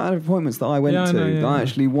 The amount of appointments that I went Yeah, I to, know, yeah, I yeah.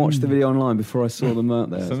 actually watched the video online before I saw them out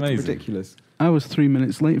there. It's It's amazing. ridiculous. I was 3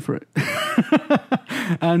 minutes late for it.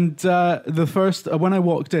 And the first, when I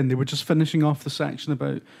walked in, they were just finishing off the section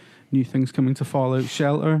about new things coming to Fallout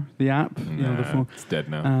Shelter, the app. The Nah, phone. it's dead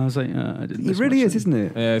now. And I was like, I didn't. It miss really much is, then. isn't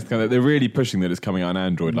it? Yeah, it's kind of, they're really pushing that it's coming out on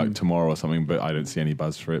Android like tomorrow or something, but I don't see any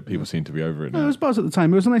buzz for it. People seem to be over it No, it now. was buzz at the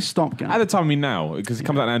time. It was a nice At stopgap. the time, I mean now, because it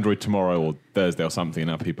comes out on Android tomorrow or Thursday or something, and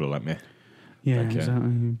now people are like, meh. Yeah, Okay. exactly.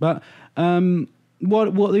 But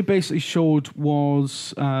what they basically showed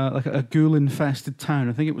was like a ghoul-infested town.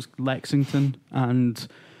 I think it was Lexington, and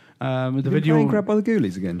the You're video playing Grab by the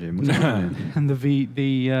Ghoulies again, Jim. What's happening? and the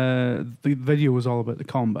video was all about the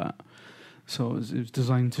combat. So it was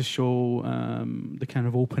designed to show the kind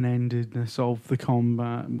of open-endedness of the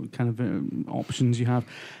combat, and what kind of options you have.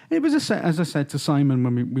 It was as I said to Simon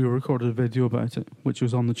when we recorded a video about it, which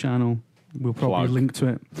was on the channel. We'll probably Plug. link to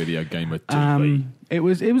it. Video Gamer TV. It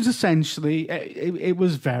was essentially it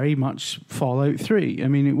was very much Fallout 3. I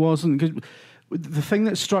mean, it wasn't because the thing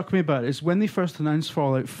that struck me about it is when they first announced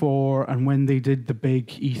Fallout 4 and when they did the big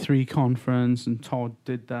E3 conference and Todd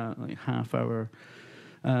did that like half-hour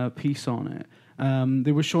piece on it.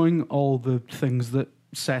 They were showing all the things that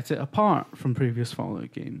set it apart from previous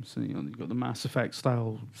Fallout games. So, you've got the Mass Effect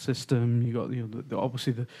style system. You got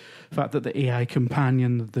obviously the fact that the AI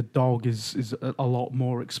companion, the dog, is a lot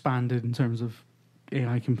more expanded in terms of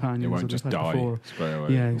AI companions. It won't than just they've had die before. straight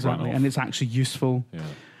away. Yeah, run exactly, off. and it's actually useful. Yeah.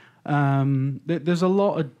 There's a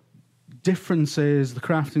lot of differences, the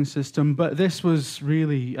crafting system, but this was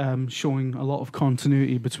really showing a lot of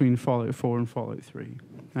continuity between Fallout 4 and Fallout 3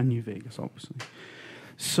 and New Vegas, obviously.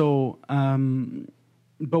 So,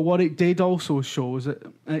 but what it did also show is that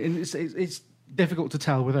and it's difficult to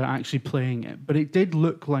tell without actually playing it, but it did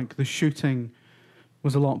look like the shooting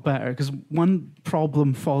was a lot better, because one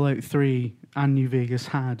problem Fallout 3 and New Vegas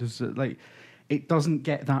had is that like it doesn't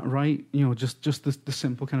get that right, just the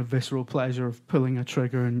simple kind of visceral pleasure of pulling a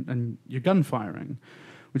trigger and your gun firing,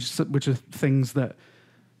 which are things that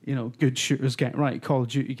good shooters get right. Call of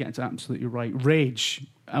Duty gets absolutely right. Rage,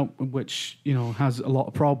 which has a lot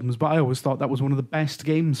of problems, but I always thought that was one of the best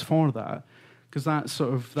games for that, because that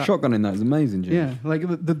sort of Shotgun in that is amazing, Jim. yeah, like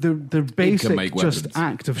the basic make just weapons.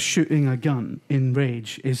 act of shooting a gun in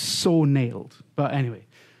Rage is so nailed. But anyway,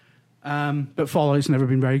 but Fallout's never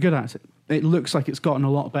been very good at it. It looks like it's gotten a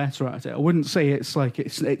lot better at it. I wouldn't say it's like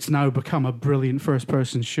it's now become a brilliant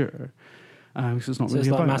first-person shooter, because it's not So really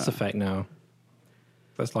it's like about Mass that. Effect now.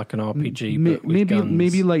 That's like an RPG, but with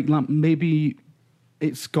guns. Maybe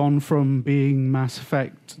it's gone from being Mass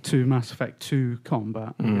Effect to Mass Effect 2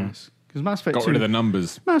 combat, I guess. Because Mass Effect Got 2, rid of the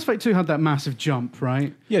numbers. Mass Effect 2 had that massive jump,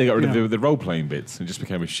 right? Yeah, they got rid Yeah. of the role-playing bits and just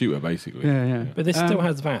became a shooter, basically. Yeah, yeah. But this still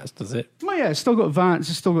has VATS, does it? Well, yeah, it's still got VATS,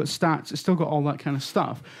 it's still got stats, it's still got all that kind of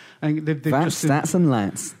stuff. And they've That's just stats and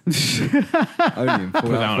lats. Only in Put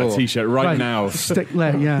that Fallout on a 4. t-shirt right now. Stick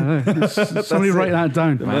there, yeah. Somebody it. write that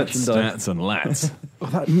down. merchandise. Stats and lats.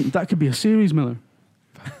 Oh, that could be a series, Miller.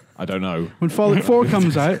 I don't know. When Fallout 4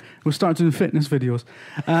 comes out, we'll start doing fitness videos.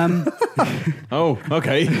 Oh,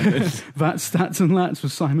 okay. VAT Stats and Lats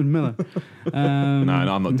with Simon Miller. no,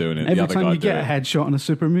 I'm not doing it. The Every other time guy you do get it. a headshot on a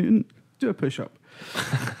super mutant, do a push-up.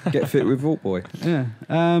 Get fit with Vault Boy. Yeah.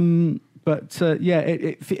 But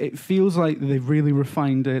it feels like they've really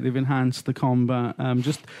refined it. They've enhanced the combat.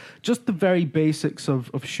 Just the very basics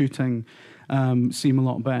of shooting. seem a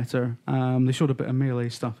lot better. They showed a bit of melee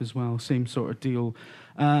stuff as well, same sort of deal.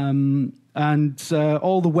 And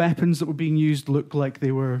all the weapons that were being used looked like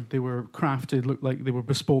they were crafted, looked like they were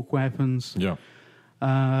bespoke weapons. Yeah.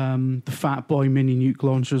 The Fat Boy mini nuke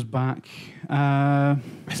launcher's back.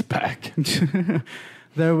 It's back.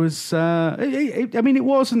 There was, it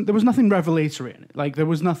wasn't. There was nothing revelatory in it. Like there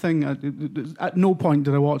was nothing. At no point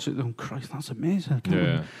did I watch it. Oh Christ, that's amazing!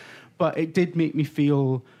 Yeah. But it did make me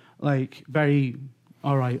feel like very.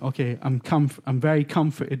 All right, okay. I'm very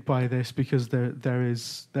comforted by this because there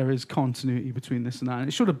is continuity between this and that. And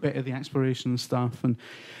it showed a bit of the exploration and stuff, and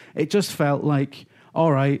it just felt like,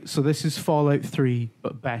 all right, so this is Fallout 3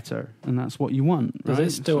 but better, and that's what you want. Does right?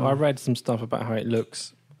 it still? So, I read some stuff about how it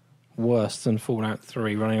looks worse than Fallout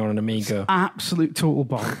 3 running on an Amiga. absolute total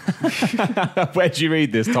bollocks. Where'd you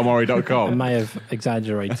read this? I TomOrry.com. may have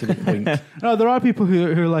exaggerated a point. No, there are people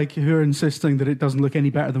who are insisting that it doesn't look any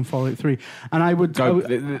better than Fallout 3, and I would.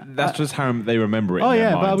 That's just how they remember it. Oh in their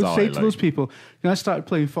yeah, but I would mind's say eye, to like- those people, I started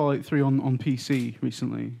playing Fallout 3 on PC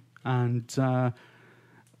recently, and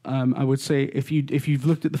I would say if you've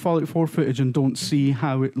looked at the Fallout 4 footage and don't see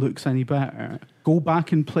how it looks any better, go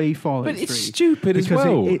back and play Fallout 3. But it's stupid as because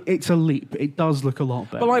well. it's a leap. It does look a lot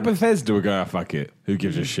better. But like Bethesda were going, fuck it. Who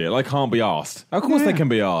gives a shit? Like, can't be asked. Of course they can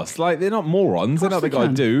be asked. Like, they're not morons. They're not Of the course guy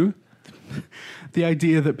they do. the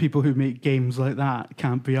idea that people who make games like that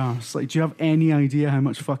can't be asked. Like, do you have any idea how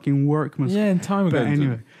much fucking work must? Yeah, and time But ago.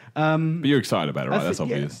 anyway. But you're excited about it, right? That's yeah.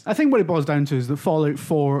 obvious. I think what it boils down to is that Fallout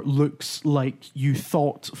 4 looks like you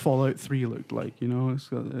thought Fallout 3 looked like, you know? It's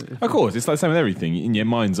got, Of course, it's like the same with everything. In your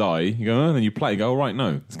mind's eye, you go, oh, and then you play, you go, oh, right,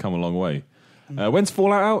 no, it's come a long way. When's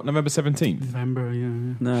Fallout out? November 17th. November,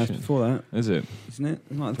 yeah. No, it's before that, Is it? isn't it?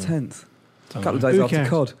 It's like the 10th. A Don't couple of know. days Who after cares?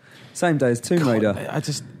 COD. Same day as Tomb Raider. I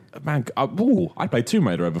just, man, I'd play Tomb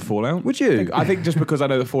Raider over Fallout. Would you? I think just because I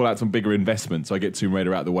know that Fallout's on bigger investment, so I get Tomb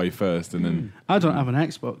Raider out of the way first, and then I don't have an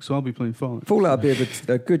Xbox, so I'll be playing Fallout. Fallout would be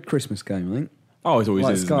a good Christmas game, I think. oh, it always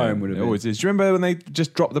Like is. Skyrim isn't it? would have It been. always is. Do you remember when they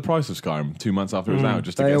just dropped the price of Skyrim 2 months after it was out,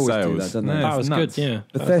 just to They get always do sales? that, don't they? No, That it's was nuts. good, yeah.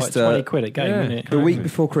 That was Bethesda- like 20 quid a game, Yeah. wasn't it? The week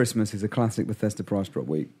before Christmas is a classic Bethesda price drop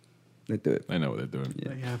week. They do it. They know what they're doing. Yeah.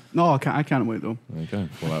 But yeah. No, I can't wait though. There you go.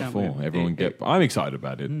 Fallout can't 4. wait. Everyone I'm excited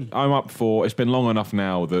about it. I'm up for. It's been long enough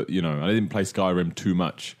now that I didn't play Skyrim too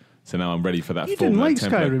much, so now I'm ready for that. You didn't Fallout like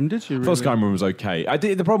template. Skyrim, did you? I thought really? Skyrim was okay.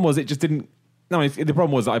 The problem was it just didn't. No, the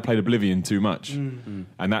problem was that I played Oblivion too much, and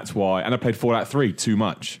that's why. And I played Fallout 3 too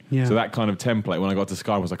much. Yeah. So that kind of template when I got to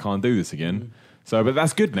Skyrim was I can't do this again. So, but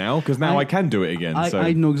that's good now because now I can do it again. So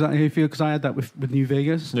I know exactly how you feel because I had that with New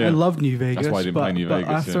Vegas. Yeah. I loved New Vegas. why I didn't but, play New but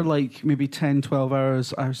Vegas, after yeah. like maybe 10, 12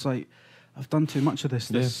 hours, I was like, I've done too much of this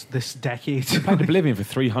decade. played Oblivion for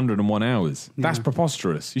 301 hours. That's Yeah.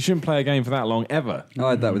 preposterous. You shouldn't play a game for that long ever. I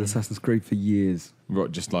had that with Assassin's Creed for years.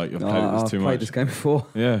 Right, just like I've Oh, played I've this too played much. this game before.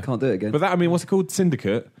 Yeah. Can't do it again. But that, I mean, what's it called?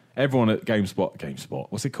 Syndicate. Everyone at GameSpot.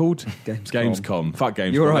 What's it called? Gamescom. Fuck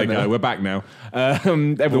GameSpot. You're right there you go. now. We're back now.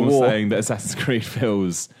 Everyone's war. saying that Assassin's Creed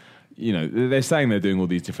feels, they're saying they're doing all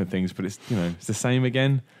these different things, but it's the same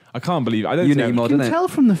again. I can't believe. I don't Unity think, mod, You isn't can it? tell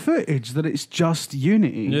from the footage that it's just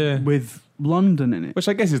Unity Yeah. with London in it. which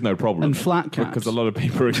I guess is no problem. And flat caps. because a lot of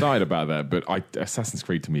people are excited about that. But Assassin's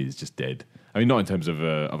Creed to me is just dead. I mean, not in terms of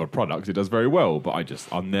a product, it does very well, but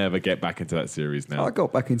I'll never get back into that series now. I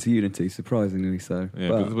got back into Unity, surprising so. Yeah,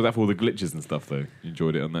 but was that for all the glitches and stuff though? You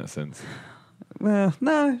enjoyed it in that sense. Well,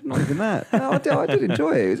 no, not even that. No, I did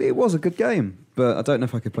enjoy it. It was a good game, but I don't know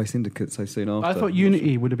if I could play Syndicate so soon after. I thought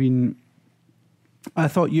Unity would have been. I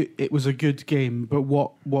thought it was a good game, but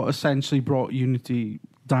what essentially brought Unity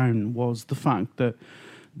down was the fact that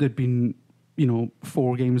there'd been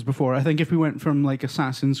 4 games before. I think if we went from like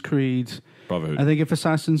Assassin's Creed, Brotherhood. I think if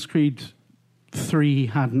Assassin's Creed 3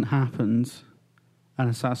 hadn't happened, and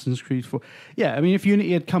Assassin's Creed 4, yeah, I mean if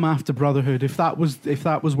Unity had come after Brotherhood, if that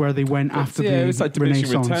was where they went after yeah, the it's like diminishing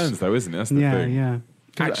Renaissance, returns though, isn't it? That's the yeah, thing. yeah.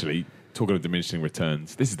 'Cause Actually, talking of diminishing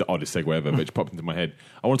returns, this is the oddest segue ever, which popped into my head.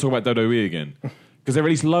 I want to talk about WWE again. Because they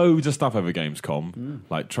released loads of stuff over Gamescom,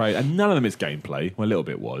 like trade, and none of them is gameplay. Well, a little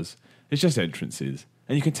bit was. It's just entrances.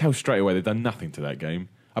 And you can tell straight away they've done nothing to that game,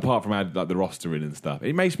 apart from add like the roster in and stuff.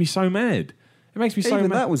 It makes me so mad. It makes me so even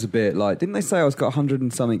mad. that was a bit like, didn't they say I was got 100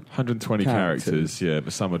 and something? 120 characters, yeah,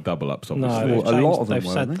 but some are double ups, No, obviously. they've a lot changed- of them they've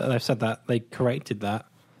were, said haven't they? they've said that they corrected that.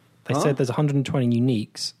 They Huh? said there's 120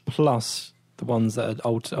 uniques plus the ones that are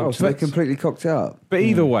old. Oh, so they completely cocked it up. But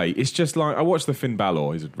either way, it's just like I watched the Finn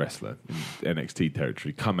Balor, he's a wrestler in NXT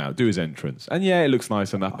territory, come out, do his entrance, and yeah, it looks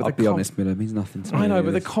nice enough. But I'll be honest, Miller, it means nothing to me. I know,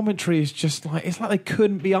 but the this. commentary is just like it's like they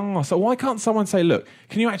couldn't be asked. So why can't someone say, "Look,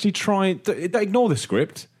 can you actually try? Don't ignore the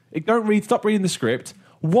script. Don't read. Stop reading the script.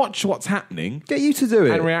 Watch what's happening Get you to do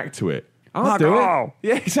it. and react to it." I'll do it.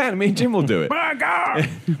 Yeah, exactly. Me and Jim will do it.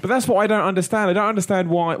 But that's what I don't understand. I don't understand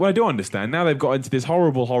why. Well, I do understand. Now they've got into this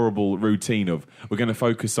horrible, horrible routine of we're going to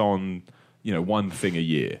focus on, one thing a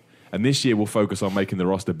year. And this year we'll focus on making the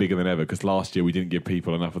roster bigger than ever because last year we didn't give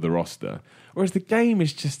people enough of the roster. Whereas the game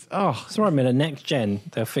is just, It's all right, man. Next gen,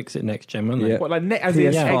 they'll fix it next gen, won't they? Yeah. What, like as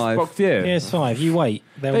in PS5. Xbox, yeah. PS5, you wait.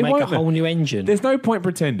 They'll They make a won't, whole new engine. There's no point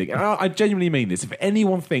pretending. And I genuinely mean this. If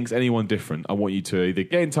anyone thinks anyone different, I want you to either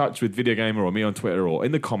get in touch with Video Gamer or me on Twitter or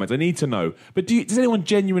in the comments. I need to know. But does anyone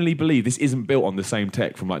genuinely believe this isn't built on the same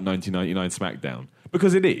tech from like 1999 SmackDown?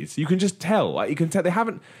 Because it is. You can just tell. Like you can tell they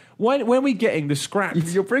haven't. When are we getting the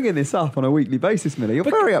scraps? You're bringing this up on a weekly basis, Miller. You're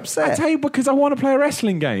very upset. I tell you, because I want to play a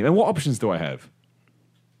wrestling game. And what options do I have?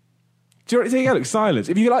 There you go, look, silence.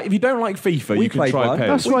 If you don't like FIFA, you can played try one. PES.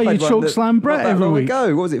 That's why you played one choke that- slam Brett not that every long week.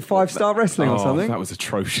 ago. What was it, 5-star wrestling or something? That was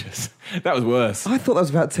atrocious. That was worse. I thought that was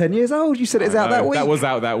about 10 years old. You said it was out that week. That was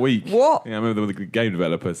out that week. What? Yeah, I remember the game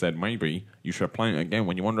developer said, maybe you should play it again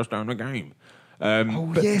when you understand the game.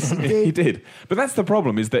 Yes, he did. He did. But that's the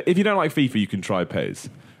problem, is that if you don't like FIFA, you can try PES.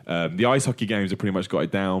 The ice hockey games have pretty much got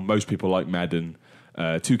it down. Most people like Madden.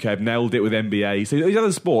 2K have nailed it with NBA. So these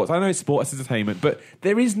other sports, I know it's sports, it's entertainment, but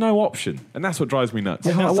there is no option. And that's what drives me nuts.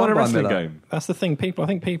 Yeah, I want a Sunby wrestling Miller. game. That's the thing. I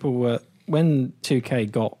think people were, when 2K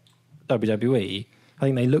got WWE, I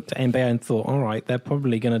think they looked at NBA and thought, all right, they're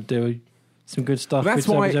probably going to do some good stuff That's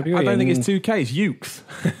with why WWE. I don't think it's 2K, it's Ukes.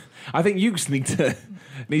 I think Ukes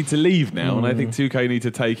need to leave now, and I think 2K need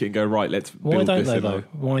to take it and go, right, let's Why build don't this they, in though?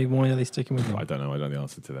 our- Why are they sticking with I it? don't know. I don't know the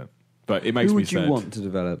answer to that. But it makes Who me would you sad. want to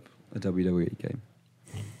develop a WWE game?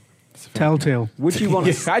 Telltale. Would you want?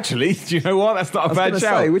 Yes, actually, do you know what? That's not I a was bad going to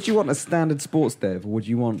shout. say, would you want a standard sports dev, or would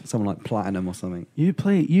you want someone like Platinum or something? You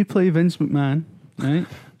play Vince McMahon, right? And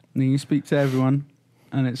then you speak to everyone,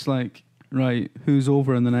 and it's like, right, who's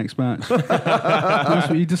over in the next match? That's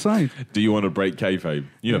what you decide. Do you want to break kayfabe?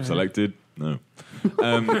 You have selected. No.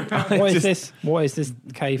 What is this? What is this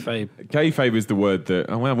kayfabe? Kayfabe is the word that.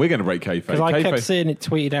 Oh well, we're going to break kayfabe. Because I kept Kayfabe- seeing it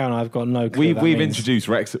tweeted out, and I've got no clue. We've introduced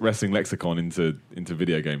wrestling lexicon into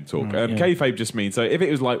video game talk. Yeah. Kayfabe just means, so if it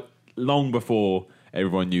was like long before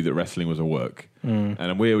everyone knew that wrestling was a work,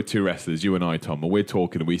 and we were two wrestlers, you and I, Tom, and we're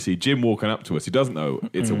talking, and we see Jim walking up to us, he doesn't know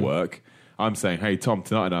it's a work. I'm saying, hey Tom,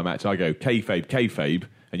 tonight in our match, I go kayfabe,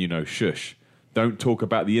 and you know, shush, don't talk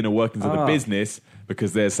about the inner workings of the business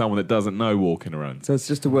because there's someone that doesn't know walking around. So it's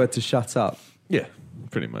just a word to shut up. Yeah,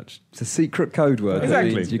 pretty much. It's a secret code word.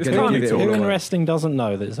 Exactly. That means you're It's going to carny give it talk. all Who in away. wrestling doesn't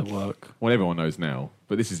know that it's a work? Well, everyone knows now,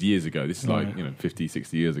 but this is years ago. This is like, 50,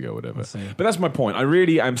 60 years ago, whatever. I see. But that's my point. I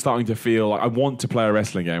really am starting to feel like I want to play a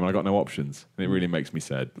wrestling game and I got no options. And it really makes me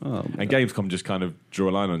sad. Oh, and Gamescom just kind of drew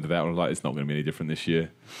a line under that. I was like, it's not going to be any different this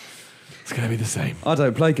year. It's going to be the same. I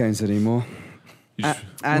don't play games anymore.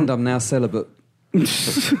 And I'm now celibate.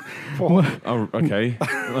 Oh, okay.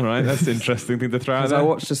 All right. That's an interesting thing to throw out Because I there.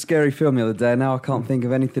 watched a scary film the other day, and now I can't think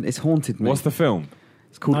of anything. It's haunted me. What's the film?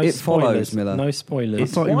 It's called No It spoilers, Follows, Miller. No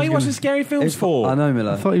spoilers. thought he Why was are you watching gonna- scary films for? I know,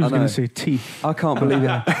 Miller. I thought he was know. going to say teeth. I can't believe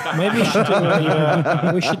it.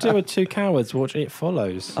 Maybe we should do a Two Cowards watch It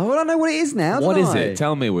Follows. Oh, well, I know what it is now. What don't is I? it?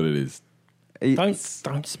 Tell me what it is. It's,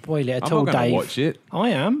 Don't spoil it at I'm all, not going Dave. to watch it. I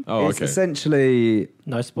am. Oh, it's okay. essentially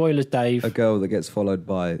No spoilers, Dave. a girl that gets followed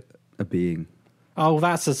by a being. Oh,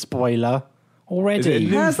 that's a spoiler already. Is it a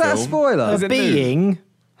new How's that a film? spoiler? Is A it new? being.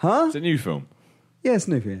 Huh? It's a new film. Yeah, it's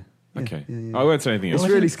new here. Yeah, Okay. yeah. I won't say anything else.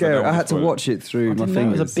 It's really I scary. don't I want had to spoil it. watch it through I my didn't know it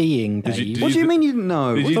fingers. was a being, Did you- Dave. did What do you mean you didn't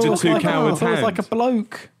know? Did What you the- do thought two it was like- cowards' I thought it was like a hands?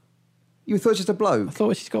 bloke. You thought it was just a I bloke?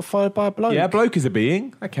 thought she got followed by a bloke. Yeah, bloke is a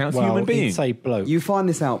being. That counts. well, Human being. he'd say bloke. You find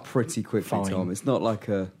this out pretty quickly, Fine. Tom. It's not like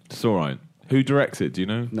a It's all right. Who directs it? Do you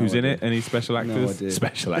know? No Who's in idea. it? Any special actors? no idea.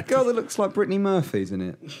 Special The actors. girl that looks like Brittany Murphy's in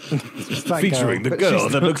it. That Featuring girl. the But girl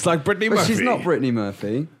she's that looks like Brittany But Murphy. she's not Brittany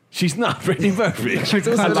Murphy. She's not Brittany Murphy. She's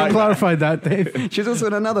also, I just clarified that, Dave. she's also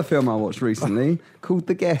in another film I watched recently called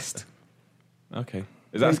The Guest. Okay.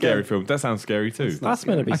 Is that a scary film? That sounds scary too. That's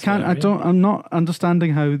meant to be. I can't. I scary. don't. I'm not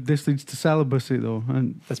understanding how this leads to celibacy, though.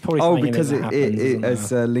 And There's probably Oh, something in because that it happens, isn't is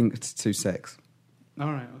there? linked to sex.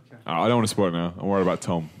 all right, okay. I don't want to spoil it now. I'm worried about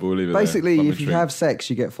Tom. But we'll leave it there. Basically, I'm if you intrigued. have sex,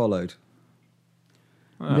 you get followed.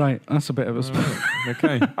 Right, that's a bit of a.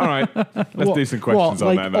 Okay. All right. Let's do some questions what,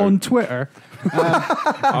 on like that note. on Twitter.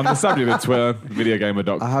 On the subject of Twitter,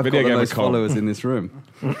 videogamer.com. I have got the most followers in this room.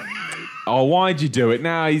 Oh, why'd you do it?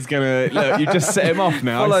 Now he's going to... Look, you just set him off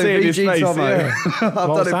now. Follow I see it in his VG face. Tomo. Yeah. I've What done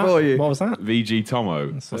was it that? for you. What was that? VG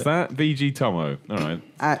Tomo. That's What's it. that? VG Tomo. All right.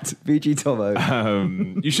 At VG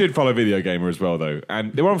Tomo. You should follow Video Gamer as well, though.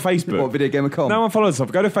 And they were on Facebook. What, Videogamer.com? No one follows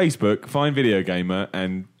us. Go to Facebook, find Video Gamer,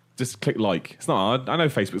 and just click like. It's not hard. I know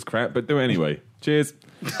Facebook's crap, but do it anyway. Cheers.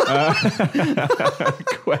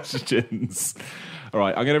 Questions. All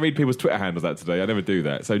right, I'm going to read people's Twitter handles out today. I never do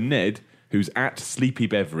that. So Ned, who's at Sleepy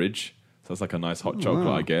Beverage, so that's like a nice hot chocolate,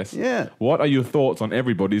 I guess. Yeah. What are your thoughts on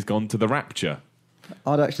Everybody's Gone to the Rapture?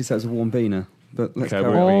 I'd actually say it's a warm beaner, but let's Okay, go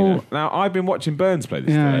we're on. reading it. Now, I've been watching Burns play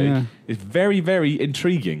this Yeah, today. yeah. It's very, very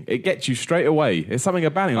intriguing. It gets you straight away. There's something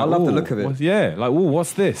about it. I love the look of it.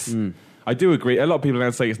 What's this? I do agree. A lot of people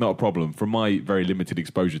now say it's not a problem. From my very limited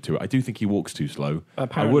exposure to it, I do think he walks too slow.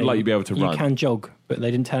 Apparently, I would like you to be able to you run. can jog, but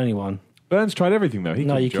they didn't tell anyone. Burns tried everything, though.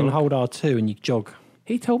 No, you can jog. hold R2 and you jog.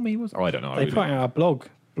 He told me he was... Oh, I don't know. They put out a blog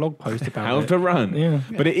post about How it. to run. Yeah.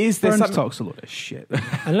 But it is... There's Burns something... talks a lot of shit.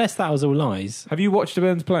 Unless that was all lies, Have you watched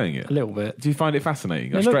Burns playing it? a little bit. Do you find it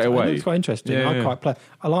fascinating? Like, It straight away? It looks quite interesting. Yeah, I yeah. quite play.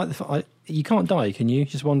 I like the. You can't die, can you?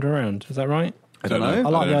 Just wander around. Is that right? I don't know. I I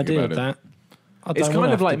like the don't idea think of about it. that. I It's don't kind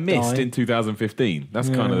wanna of have like to Mist die. in 2015. That's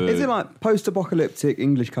Yeah. kind of... Is it like post-apocalyptic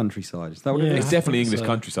English countryside? Is that what Yeah. it It's is? definitely I think English so.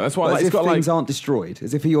 countryside. That's why But I as like, it's if got like... things aren't destroyed,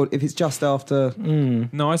 as if if it's just after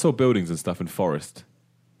No, I saw buildings and stuff in forest.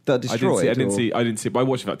 that I destroyed. didn't see. But I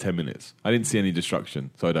watched it for like 10 minutes. I didn't see any destruction,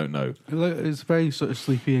 so I don't know. It's very sort of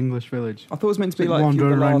sleepy English village. I thought it was meant to be like if you wander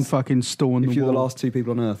were the around last, fucking stone if the you're the wall. last two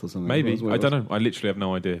people on Earth or something. Maybe. That's what I it don't was. know. I literally have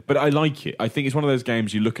no idea. But I like it. I think it's one of those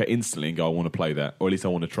games you look at instantly and go, I want to play that. Or at least I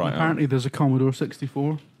want to try Apparently, there's a Commodore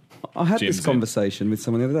 64. I had Jim's this in. conversation with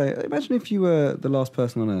someone the other day. Imagine if you were the last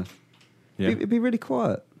person on Earth. it out. It'd be really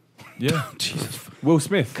quiet. Yeah. Will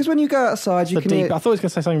Smith. Because when you go outside, you So can deep. hear. I thought he was going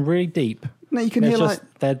to say something really deep. No, you can It's hear just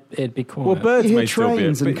it'd be quiet. Well, birds you may hear still be...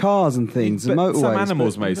 trains and but- cars and things and but motorways. some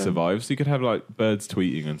animals but may you don't- survive, so you could have like birds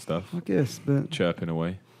tweeting and stuff, I guess, but chirping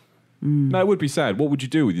away. No, it would be sad. What would you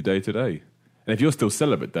do with your day to day? And if you're still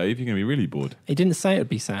celibate, Dave, you're going to be really bored. He didn't say it would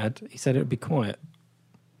be sad. He said it would be quiet.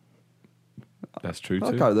 That's true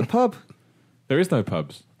I'll too. go to the pub. There is no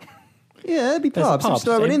pubs. Yeah, there'd be There's pubs. a pub, Just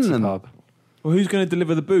throw it it's in empty them. pub. Well, who's going to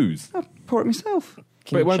deliver the booze? I'll pour it myself. Can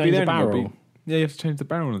But it you won't be change there the anymore. barrel? Yeah, you have to change the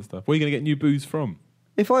barrel and stuff. Where are you going to get new booze from?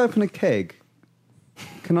 If I open a keg,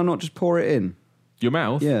 can I not just pour it in? Your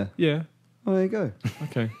mouth? Yeah. Yeah. Oh, there you go.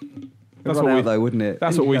 Okay. It'd run out though, wouldn't it?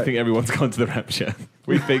 That's Then what you we go- think everyone's gone to the rapture.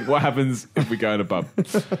 We think, what happens if we go in a pub?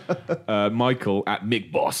 Michael at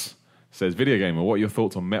Mick Boss says, Video Gamer, what are your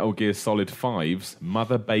thoughts on Metal Gear Solid 5's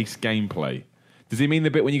mother base gameplay? Does he mean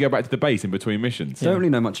the bit when you go back to the base in between missions? Don't really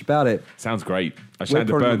know much about it. Sounds great. I shouted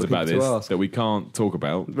to probably Burns not the about people this to ask. that we can't talk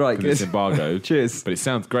about Right, because it's good. embargoed. Cheers. But it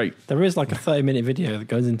sounds great. There is like a 30-minute video that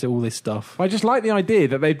goes into all this stuff. I just like the idea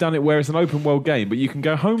that they've done it where it's an open world game, but you can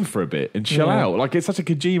go home for a bit and chill Yeah. out. Like it's such a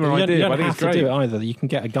Kojima You don't, idea. you but I don't think have it's to great. do it either. You can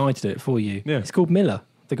get a guy to do it for you. Yeah. It's called Miller,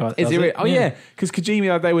 the guy that Is does it? it. Re- oh yeah, because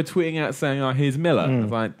Kojima they were tweeting out saying, "Oh, here's Miller." I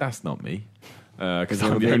was like, "That's not me," because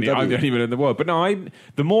you're I'm the a only BMW. man in the world. But no,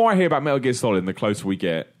 the more I hear about Metal Gear Solid, and the closer we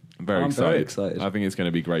get, I'm very I'm excited. very excited. I think it's going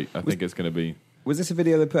to be great. I think it's going to be. Was this a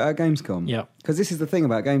video they put out at Gamescom? Yeah. Because this is the thing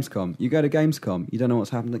about Gamescom. You go to Gamescom, you don't know what's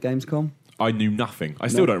happened at Gamescom. I knew nothing. I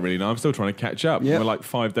still don't really know. I'm still trying to catch up. Yep. We're like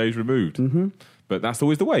 5 days removed. Mm-hmm. But that's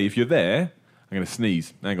always the way. If you're there, I'm going to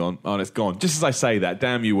sneeze. Hang on. Oh, and it's gone. Just as I say that,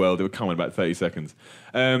 damn you world, it would come in about 30 seconds.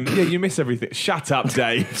 Yeah, you miss everything. Shut up,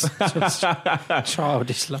 Dave.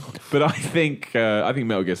 Childish laugh. But I think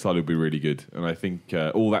Metal Gear Solid will be really good, and I think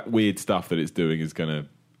all that weird stuff that it's doing is going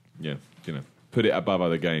to, put it above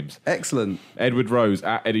other games. Excellent. Edward Rose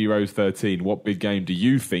at Eddie Rose 13. What big game do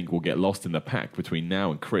you think will get lost in the pack between now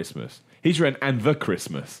and Christmas? He's written and the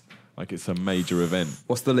Christmas, like it's a major event.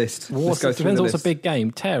 What's the list? Well, Let's go through depends the what's a list. big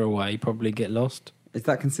game. Tearaway probably get lost. Is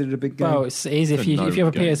that considered a big game? Well, it is if you have a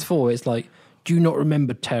known game. PS4, it's like, do you not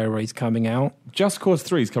remember Tearaway's coming out? Just Cause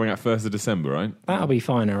 3 is coming out 1st of December, right? That'll be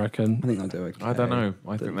fine, I reckon. I think I'll do it. I don't know.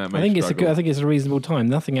 I think that may I think it's a struggle. good. I think it's a reasonable time.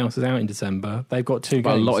 Nothing else is out in December. They've got two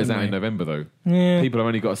But a games. lot is out haven't in they? November, though. Yeah. People have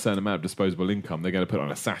only got a certain amount of disposable income. They're going to put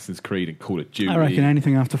on Assassin's Creed and Call of Duty. I reckon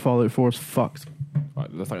anything after Fallout 4 is fucked. Right,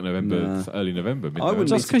 that's like November, Nah. it's early November. I wouldn't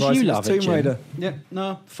Just be 'cause surprised you if love it, it's Tomb Jim. Raider. Yeah,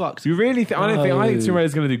 no, fucked. Do you really think? I think No. Tomb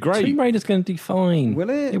Raider's going to do great. Tomb Raider's going to do fine. Will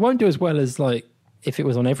it? It won't do as well as like if it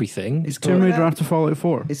was on everything. It's Tomb coming Raider out- after Fallout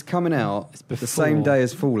 4. It's coming out It's the before. same day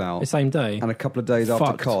as Fallout, The same day. and a couple of days after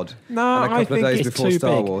Fucked. COD. No, and a I couple of think days it's before too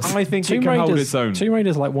Star big. Wars. I think it can hold its own. Tomb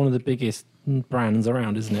Raider's like one of the biggest brands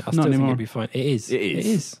around, isn't it? I still think anymore. it'd be fine. It is. It is. It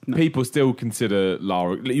is. People still consider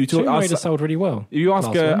Lara. You Tomb talk, Raider sold really well. if you ask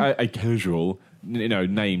last one. a casual,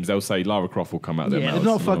 names, they'll say Lara Croft will come out. Their Yeah, mouths they've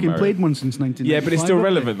not and they'll fucking marry played it. one since 1995. Yeah, but it's still have they?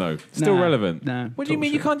 relevant though. Still Nah, relevant. nah, What do you total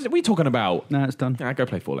mean you shit. can't? What are you talking about? Nah, it's done. Nah, go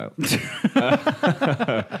play Fallout.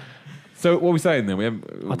 So what are we saying then? We have I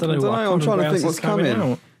don't know. I don't know, I'm trying to think what's coming.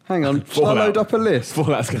 Out. Hang on, shall I Fallout. load up a list?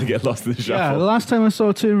 Fallout's going to get lost in the Yeah, shuffle. the last time I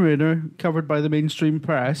saw Tomb Raider covered by the mainstream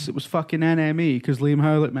press, it was fucking NME because Liam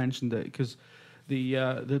Howlett mentioned it because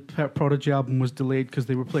the Prodigy album was delayed because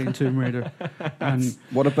they were playing Tomb Raider. And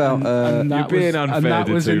What about and that You're being was, unfair and that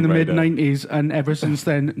to was in Tomb the Raider. mid-90s, and ever since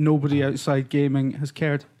then, nobody outside gaming has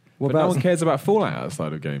cared. what But no about one cares about Fallout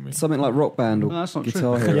outside of gaming. something like Rock Band or No, that's not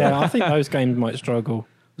Guitar true. Hero? Yeah, I think those games might struggle.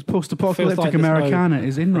 This post-apocalyptic Feels like there's Americana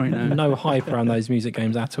is in right now. No hype around those music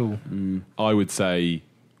games at all. I would say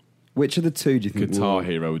Which of the two do you think? Guitar will-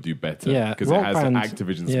 Hero would do better. Yeah, because it Rock has Band,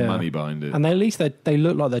 Activision's yeah. money behind it. And at least they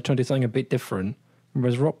look like they're trying to do something a bit different.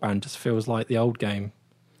 Whereas Rock Band just feels like the old game.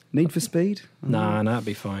 Need for Speed? Nah, that'd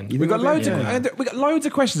be fine. You We think got that'd loads. be- Yeah. We got loads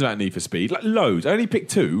of questions about Need for Speed. Like loads. I only picked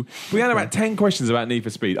 2. We had about 10 questions about Need for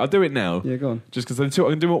Speed. I'll do it now. Yeah, go on. Just because I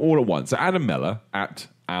can do it all at once. So Adam Meller at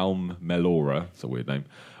Alm Melora. It's a weird name.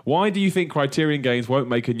 Why do you think Criterion Games won't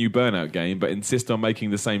make a new Burnout game but insist on making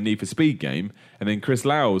the same Need for Speed game? And then Chris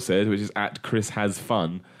Lowell said, which is at Chris Has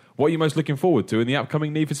Fun, what are you most looking forward to in the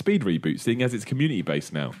upcoming Need for Speed reboot, seeing as it's community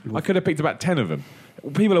based now? I could have picked about 10 of them.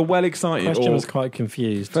 People are well excited. Question or- was quite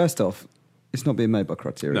confused. First off, it's not being made by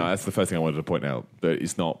Criterion. No, that's the first thing I wanted to point out. That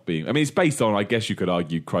it's not being. I mean, it's based on, I guess you could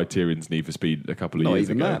argue, Criterion's Need for Speed a couple of Not years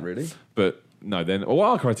even ago. that, really. But no, then what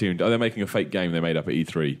are Criterion? They're making a fake game they made up at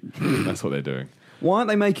E3. That's what they're doing. Why aren't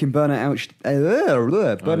they making Burnout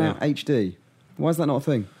yeah. HD? Why is that not a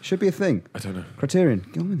thing? Should be a thing. I don't know. Criterion,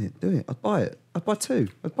 get on with it. Do it. I'd buy it. I'd buy 2.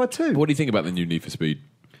 I'd buy 2. What do you think about the new Need for Speed?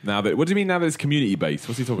 Now that, what do you mean now that it's community based?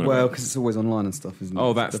 What's he talking Well, about? because it's always online and stuff, isn't it?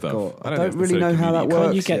 Oh, that They've stuff. got- I I don't don't know if really it's know how that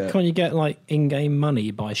community. works. yet. Can't you get like in-game money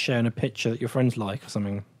by sharing a picture that your friends like or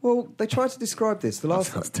something? Well, they tried to describe this the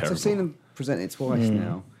last sounds time. So I've seen terrible. them present it twice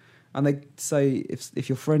now, and they say if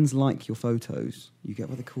your friends like your photos, you get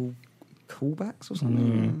what they call callbacks or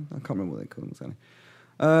something. I can't remember what they call them exactly.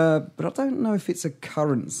 But I don't know if it's a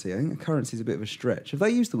currency. I think a currency is a bit of a stretch. Have they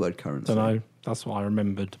used the word currency? Don't know. That's what I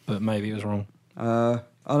remembered, but maybe it was wrong. I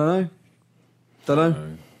don't know. Don't know.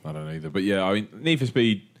 No, I don't know either. But yeah, I mean, Need for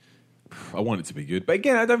Speed, I want it to be good. But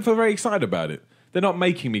again, I don't feel very excited about it. They're not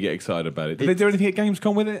making me get excited about it. Did they do anything at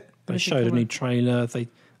Gamescom with it? They Anything showed a come new out? trailer.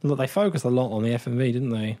 They focused a lot on the FMV, didn't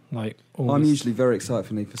they? Like all I'm this- usually very excited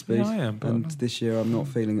for Need for Speed. Yeah, I am, but- and this year I'm not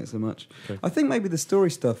feeling it so much. Okay. I think maybe the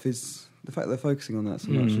story stuff is the fact they're focusing on that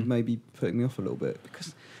so much is maybe putting me off a little bit.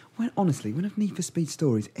 Because honestly, when have Need for Speed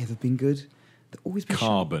stories ever been good? They've always been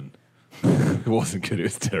Carbon. It wasn't good. It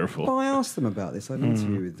was terrible. But I asked them about this. I had an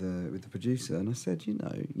interview with the producer, and I said,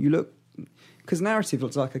 you look, because narrative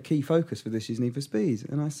looks like a key focus for this year's Need for Speed,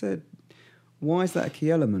 and I said, why is that a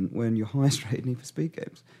key element when your highest rated Need for Speed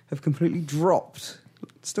games have completely dropped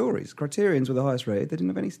stories? Criterion's were the highest rated; they didn't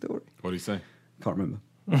have any story. What did he say? Can't remember.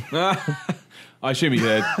 I assume he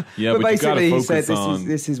said, yeah, but but you got basically, to he focus said on.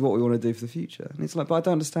 this is what we want to do for the future, and it's like, but I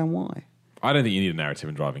don't understand why. I don't think you need a narrative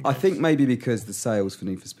in driving. I games. think maybe because the sales for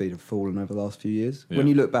Need for Speed have fallen over the last few years. Yeah. When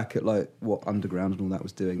you look back at like what Underground and all that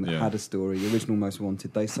was doing, that Yeah. had a story, the original Most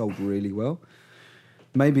Wanted, they sold really well.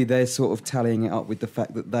 Maybe they're sort of tallying it up with the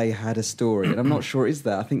fact that they had a story, and I'm not sure it is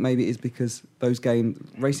that. I think maybe it is because those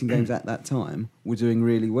racing games at that time were doing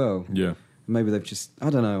really well. Yeah. Maybe they've just, I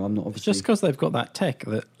don't know. I'm not It's obviously. just because they've got that tech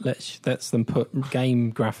that lets them put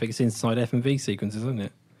game graphics inside FMV sequences, isn't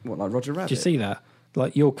it? What, like Roger Rabbit? Do you see that?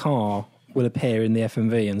 Like your car will appear in the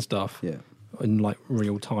FMV and stuff. Yeah. In like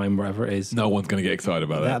real time, wherever it is. No one's going to get excited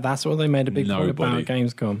about that. That's what they made a big point about Nobody. at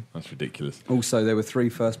Gamescom. That's ridiculous. Also, there were 3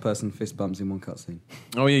 first-person fist bumps in one cutscene.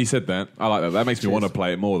 Oh yeah, you said that. I like that. That makes me Cheers. want to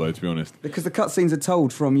play it more, though. To be honest. Because the cutscenes are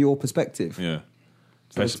told from your perspective. Yeah.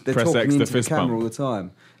 So Press, they're press talking X into to fist the camera all bump. the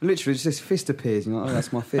time. And literally, just this fist appears, and you're like, oh,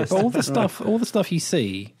 that's my fist. But all the stuff you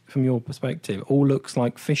see from your perspective all looks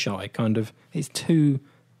like fisheye kind of. It's too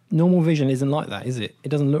normal vision isn't like that, is it? It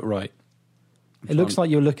doesn't look right. It looks like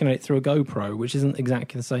you're looking at it through a GoPro, which isn't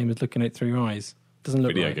exactly the same as looking at it through your eyes. It doesn't look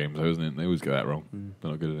Video right. games, though, isn't it? They always get that wrong. They're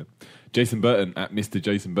not good at it. Jason Burton at Mr.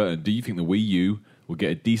 Jason Burton. Do you think the Wii U will get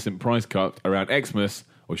a decent price cut around Xmas,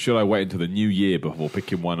 or should I wait until the new year before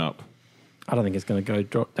picking one up? I don't think it's going to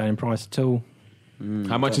drop down in price at all.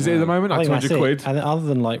 How much is it at the moment? I Like think 200 that's quid? it. And other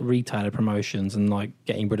than like retailer promotions and like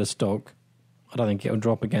getting rid of stock, I don't think it'll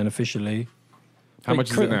drop again officially. How But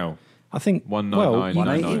much is it now? I think 199, well,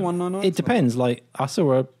 180, 199? it depends. Like I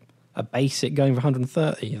saw a basic going for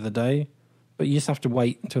 130 the other day, but you just have to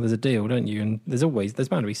wait until there's a deal, don't you? And there's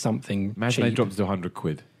bound to be something Imagine cheap. they dropped it to 100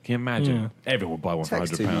 quid. Can you imagine? Yeah. Everyone would buy one for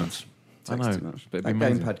Text £100. too much. I Text know. too much. But it'd be That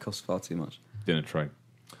amazing. gamepad costs far too much. Dinner tray.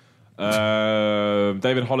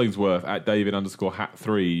 David Hollingsworth at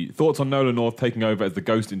David_hat3. Thoughts on Nolan North taking over as the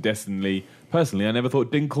Ghost in Destiny? Personally, I never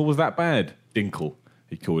thought Dinkle was that bad. Dinkle,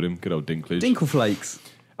 he called him. Good old Dinklage. Dinkle Flakes.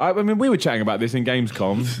 I mean, we were chatting about this in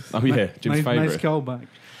Gamescom. Oh yeah, Jim's Nice favourite. callback.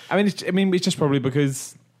 I mean, it's just probably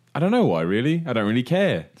because I don't know why, really. I don't really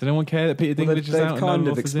care. Does anyone care that Peter Well, Dinklage is they've out? and kind Nolan of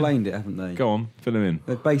North is in? explained it, haven't they? Go on, fill him in.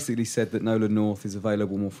 They've basically said that Nolan North is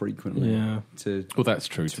available more frequently Yeah. to Well, that's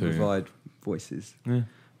true to too. provide voices. Yeah.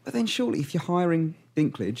 But then surely if you're hiring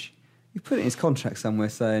Dinklage, you put it in his contract somewhere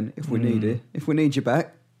saying, if we need it, if we need you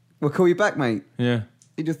back, we'll call you back, mate. Yeah.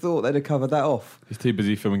 You'd have thought they'd have covered that off. He's too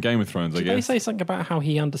busy filming Game of Thrones, I Did they guess. say something about how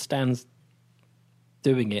he understands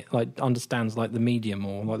doing it, like understands like the medium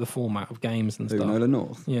or like the format of games and Who, stuff? Nolan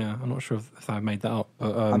North? Yeah, I'm not sure if I made that up.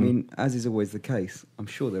 But, I mean, as is always the case, I'm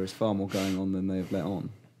sure there is far more going on than they have let on.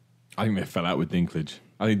 I think they fell out with Dinklage.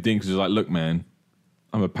 I think Dinklage was like, look, man,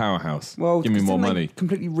 I'm a powerhouse. Well, Give me more didn't they money.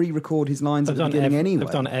 completely re-record his lines they've at the done beginning anyway.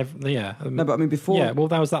 They've done yeah. No, but I mean before. Yeah, well,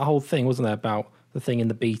 that was that whole thing, wasn't there, about the thing in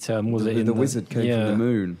the beta? And was it in the wizard came yeah. from the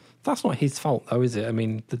moon. That's not his fault, though, is it? I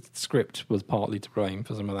mean, the script was partly to blame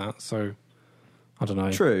for some of that, so I don't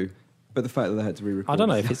know. True, but the fact that they had to re-record. I don't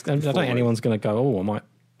know if it's. I don't before think it- anyone's going to go. Oh,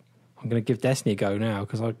 I'm going to give Destiny a go now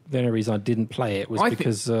because the only reason I didn't play it was I think-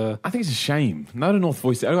 because I think it's a shame. Nolan North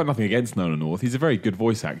voice. I've got nothing against Nolan North. He's a very good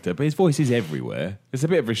voice actor, but his voice is everywhere. It's a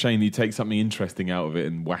bit of a shame that you take something interesting out of it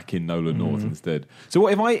and whack in Nolan North instead. So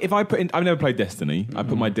what if I put in? I've never played Destiny. I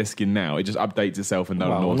put my disc in now. It just updates itself and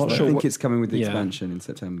Nolan Well, I'm North. not I sure think what- it's coming with the yeah. expansion in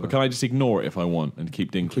September. But can I just ignore it if I want and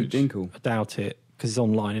keep Dinklage? Keep Dinkle. I doubt it because it's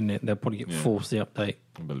online, isn't it? They'll probably Yeah. force the update.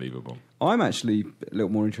 Unbelievable. I'm actually a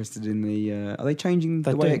little more interested in the. Are they changing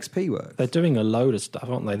the They're way doing- XP works? They're doing a load of stuff,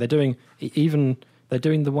 aren't they? They're doing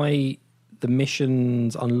the way the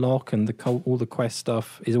missions unlock and all the quest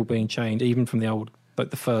stuff is all being changed, even from the old,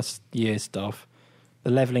 like the first year stuff. The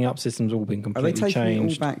leveling up system's all been Are completely they taking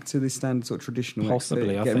changed. it all back to the standard sort of traditional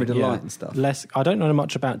Possibly, XP, I getting think, rid of yeah. light and stuff? Less. I don't know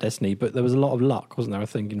much about Destiny, but there was a lot of luck, wasn't there? I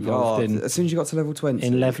think involved in as soon as you got to level 20,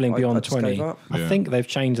 in leveling I beyond just 20. gave up. I Yeah. think they've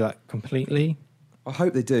changed that completely. I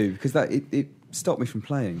hope they do because that it stopped me from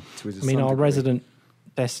playing. To I mean, our resident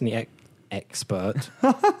Destiny expert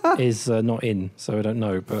is not in, so I don't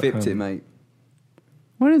know. But fipped it, mate.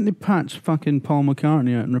 Why didn't they patch fucking Paul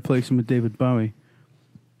McCartney out and replace him with David Bowie?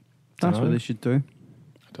 That's Dunno. what they should do.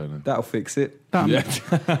 I don't know. That'll fix it. That, Yeah.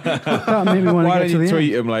 that made me want Why to don't get to you the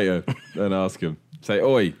tweet end. him later and ask him? Say,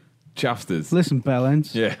 oi, Chafsters. Listen,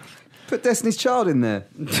 Bellends. Yeah. Put Destiny's Child in there.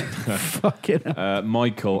 Fucking hell.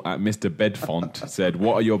 Michael at Mr. Bedfont said,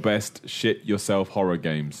 "What are your best shit yourself horror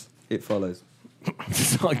games?" It follows.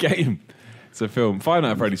 It's not a game. It's a film. Five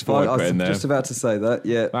Nights at Freddy's 4 I I put was in there. just about to say that.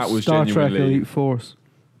 Yeah. That was Star Trek genuinely... Elite Force.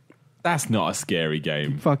 That's not a scary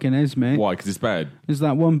game. Fucking is, mate. Why? Because it's bad. There's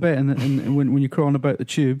that one bit when you're crawling about the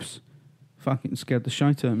tubes. Fucking scared the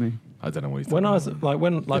shite out of me. I don't know what he's when talking I was about.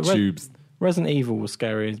 like The tubes. Resident Evil was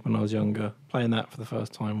scary when I was younger. Playing that for the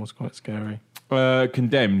first time was quite scary.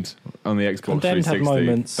 Condemned on the Xbox Condemned had 360.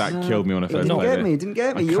 moments. That killed me when I It first didn't played get it. me. It didn't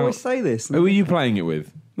get me. I You can't- always say this. Who were you playing it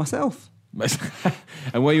with? Myself.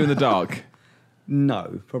 And were you in the dark?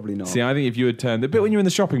 No, probably not. See, I think if you had turned the bit when you're in the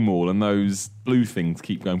shopping mall and those blue things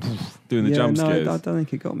keep going doing the jump no, scares. I don't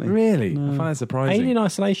think it got me. Really? No. I find that surprising. Alien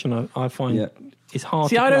Isolation, I find Yeah. it's hard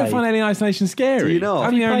See, to I play. don't find Alien Isolation scary. Do you not?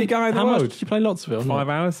 I'm the only Played- guy in the how much world. did you play lots of it? Or 5 not?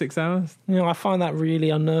 hours, 6 hours? You know, I find that really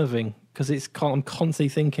unnerving because I'm constantly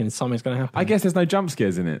thinking something's going to happen. I guess there's no jump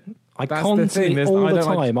scares in it. I that's the constantly, thing, there's- all I the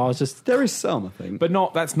don't like- time, I was just... There is some, I think. But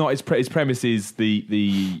not. That's not its premise. Is the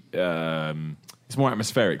it's more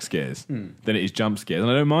atmospheric scares than it is jump scares,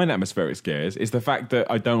 and I don't mind atmospheric scares. It's the fact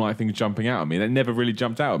that I don't like things jumping out at me. They never really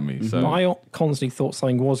jumped out at me. So I constantly thought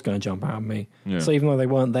something was going to jump out at me. Yeah. So even though they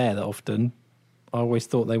weren't there that often, I always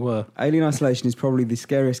thought they were. Alien Isolation is probably the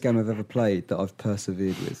scariest game I've ever played that I've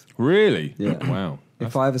persevered with. really, Yeah. wow.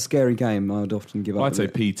 If I have a scary game, I would often give up. I'd say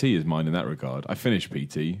with it. PT is mine in that regard. I finished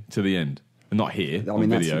PT to the end, and not here I on mean,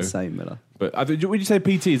 that's video. insane, Miller. But would you say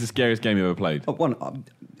PT is the scariest game you ever played? Oh,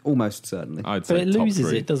 almost certainly. I'd say But it top loses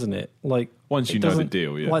 3. it, doesn't it? Like Once it you know the doesn't-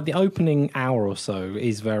 deal, yeah. Like the opening hour or so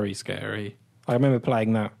is very scary. I remember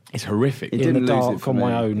playing that It's horrific. It in didn't the lose dark it for on me.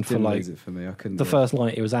 my own It for didn't like lose it for me. I couldn't. the do it. first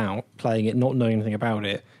night it was out, playing it, not knowing anything about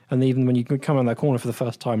it. And even when you could come around that corner for the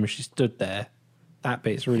first time and she stood there, that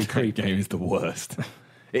bit's really That creepy. game is the worst.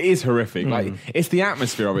 It is horrific. Like it's the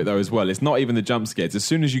atmosphere of it though as well. It's not even the jump scares. As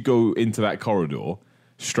soon as you go into that corridor,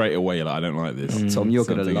 straight away you're like, I don't like this. Tom, you're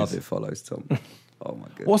going to Something love is- it. Follows Tom. Oh my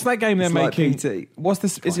god. What's that game they're It's like making? PT. What's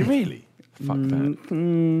this? Is it really? Fuck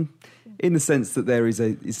that. In the sense that there is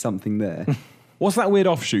something there, What's that weird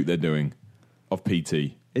offshoot they're doing of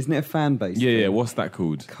PT? isn't it? A fan base. Yeah, yeah. thing? What's that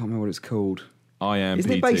called? Can't remember what it's called. I am Isn't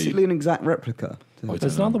PT. it basically an exact replica?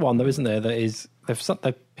 There's another one though, isn't there? That is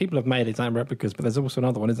people have made exact replicas, but there's also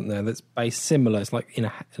another one, isn't there? That's based similar. It's like in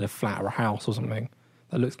a flat or a house or something.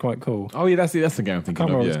 That looks quite cool. Oh yeah, that's the game I'm I thinking can't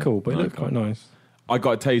remember of. what Yeah. it's called, but it No, looked quite nice. I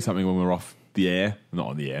got to tell you something when we were off the air, not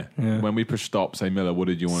on the air. Yeah. When we push stop, say, Miller, what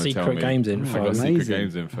did you want to tell me? Secret games info. I got secret Amazing.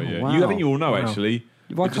 games info, yeah. wow. I think you all know, Wow. actually.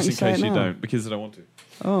 Why but can't just you in say case it you now? don't, because I don't want to.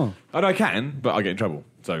 Oh, I know I can, but I get in trouble,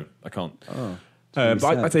 so I can't. oh. But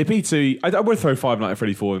I'd say P2, I would throw Five Nights at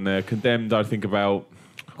Freddy 4 in there. Condemned, I'd think about,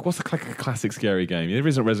 what's a classic scary game? The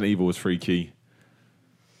original Resident Evil was freaky.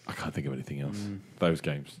 I can't think of anything else. Those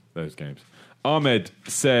games. Ahmed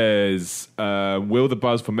says, will the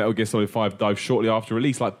buzz for Metal Gear Solid 5 dive shortly after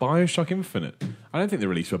release like Bioshock Infinite? I don't think the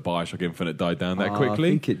release for Bioshock Infinite died down that quickly.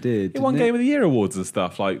 I think it did. It won didn't Game of the Year awards and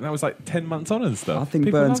stuff. Like that was like 10 months on and stuff. I think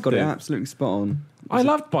People Burns loved got it absolutely spot on. I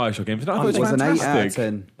loved Bioshock Infinite. I thought It it was was an 8 fantastic. out of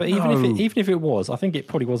 10. But even if it was, I think it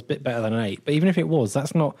probably was a bit better than an 8. But even if it was,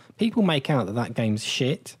 that's not. People make out that game's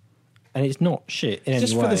shit, and it's not shit in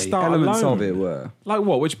Just any for way. the start Elements alone. of it were. Like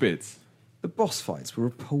what? Which bits? The boss fights were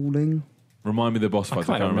appalling. Remind me of the boss I fights.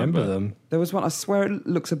 can't remember them. There was one, I swear it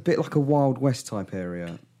looks a bit like a Wild West type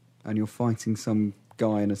area, and you're fighting some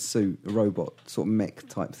guy in a suit, a robot, sort of mech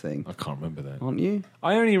type thing. I can't remember that. Aren't you?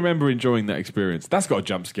 I only remember enjoying that experience. That's got a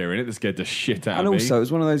jump scare in it that scared the shit out And of me. also, it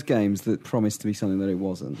was one of those games that promised to be something that it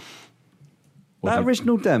wasn't. Was That it?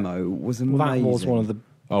 original demo was amazing. Well, that was one of the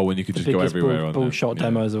Oh, when you could just go biggest everywhere on bullshot that. Yeah.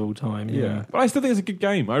 demos of all time. Yeah. But I still think it's a good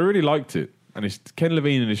game. I really liked it. And it's Ken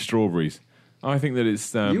Levine and his Strawberries. I think that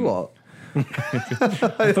it's... You what?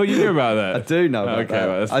 I thought you knew about that. I do know about Okay, that.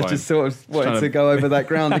 well, that's I fine. just sort of wanted trying to to- go over that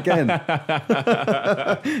ground again.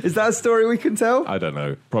 Is that a story we can tell? I don't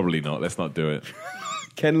know. Probably not. Let's not do it.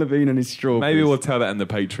 Ken Levine and his strawberries. Maybe we'll tell that in the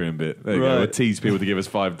Patreon bit. There you go. Right. We'll tease people to give us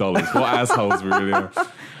 $5. What assholes we really are.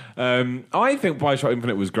 I think Bioshock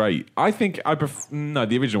Infinite was great. I think no,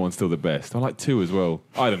 the original one's still the best. I like 2 as well.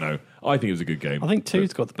 I don't know. I think it was a good game. I think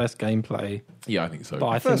 2's got the best gameplay, Yeah, I think so. but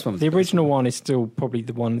I first think one was the the best original one is still probably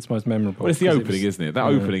the one that's most memorable. Well, it's the 'cause opening, isn't it? That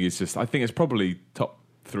opening is just... I think it's probably top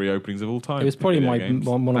 3 openings of all time. It was probably Video my games.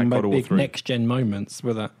 one of Thank my God all big 3. next gen moments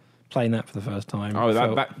with playing that for the first time. Oh,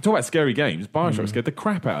 Felt- talk about scary games. Bioshock scared the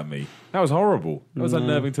crap out of me. That was horrible. That was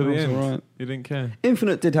unnerving to the that was end. all right. You didn't care.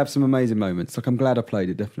 Infinite did have some amazing moments. Like, I'm glad I played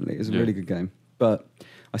it, definitely. It was a Yeah. really good game. But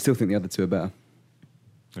I still think the other two are better.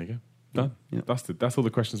 There you go. Done. Yeah. That's all the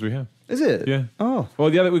questions we have. Is it? Yeah. Oh, Well,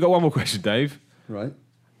 we've got one more question, Dave. right.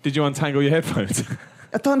 Did you untangle your headphones?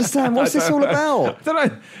 I don't understand. What's this all about? I don't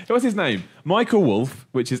know. What's his name? Michael Wolf,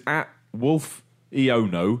 which is at Wolf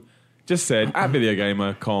Eono, just said at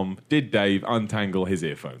videogamer.com, did Dave untangle his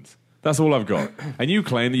earphones? That's all I've got. And you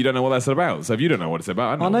claim that you don't know what that's about. So if you don't know what it's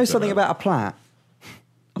about, I know something about a plait.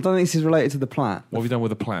 I don't think this is related to the plait. What have you done with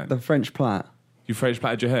the plat? The French plait. You French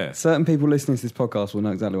plaited your hair? Certain people listening to this podcast will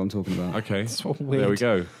know exactly what I'm talking about. Okay. It's all There weird. we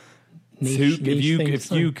go. Niche If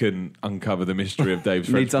thing. you can uncover the mystery of Dave's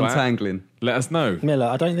French Needs plait, untangling. let us know. Miller,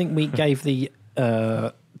 I don't think we gave the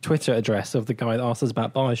Twitter address of the guy that asked us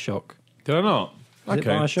about Bioshock. Did I not? Is it Okay,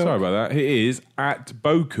 Bioshock? sorry about that. It is at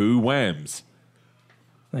Boku Whams.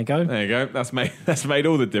 There you go. There you go. That's made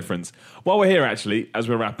all the difference. While we're here, actually, as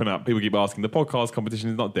we're wrapping up, people keep asking, the podcast competition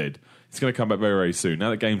is not dead. It's going to come back very, very soon. Now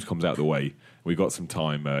that Gamescom's out of the way, we've got some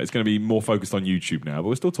time. It's going to be more focused on YouTube now, but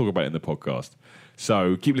we'll still talk about it in the podcast.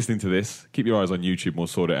 So keep listening to this. Keep your eyes on YouTube and we'll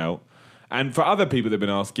sort it out. And for other people that have been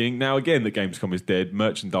asking, now again that Gamescom is dead,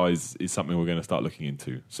 merchandise is something we're going to start looking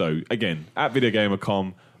into. So again, at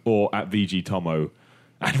videogamer.com or at VGTomo.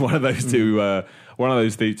 And one of those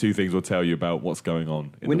two things will tell you about what's going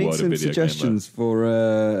on in We the need world of some video suggestions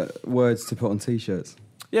for words to put on T-shirts.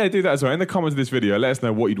 Yeah, do that as well. In the comments of this video, let us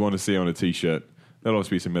know what you'd want to see on a T-shirt. There'll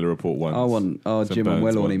obviously be some Miller Report ones. I want some Jim and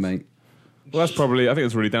Burns Wellorny, ones. mate. Well, that's probably, I think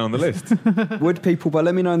it's already down on the list. Would people, but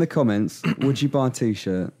let me know in the comments, would you buy a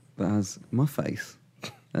T-shirt that has my face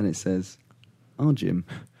and it says, "Oh, Jim,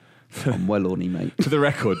 I'm Wellorny, mate." To the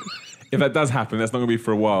record, if that does happen, that's not going to be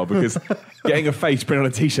for a while because getting a face printed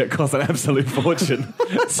on a T-shirt costs an absolute fortune.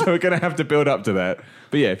 So we're going to have to build up to that.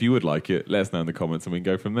 But yeah, if you would like it, let us know in the comments and we can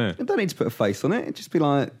go from there. I don't need to put a face on it. It'd just be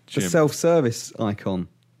like the Jim. self-service icon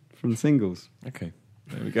from Singles. Okay,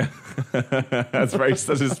 there we go. That's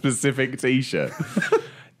such a specific T-shirt.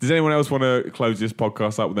 Does anyone else want to close this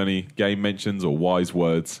podcast up with any game mentions or wise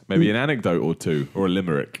words? Maybe an anecdote or two or a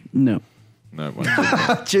limerick? No. No.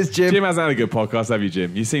 Well, Cheers, Jim. Jim hasn't had a good podcast, have you,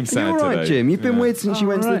 Jim? You seem sad You're all right, today. Jim. You've been Yeah. weird since you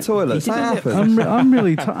went to the right. toilet. He That did it. happened. I'm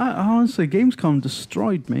really tired. Honestly, Gamescom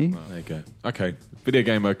destroyed me. There you go. Okay. Video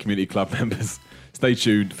Gamer Community Club members, stay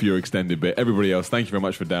tuned for your extended bit. Everybody else, thank you very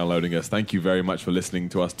much for downloading us. Thank you very much for listening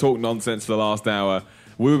to us talk nonsense for the last hour.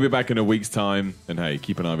 We will be back in a week's time. And hey,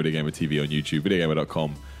 keep an eye on Video Gamer TV on YouTube,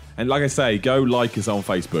 videogamer.com. And like I say, go like us on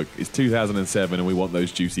Facebook. It's 2007 and we want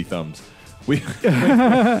those juicy thumbs.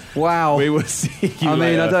 Wow. We will see you I mean,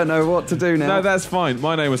 later. I don't know what to do now. No, that's fine.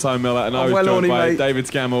 My name was Simon Miller, and I was well joined on, by mate. David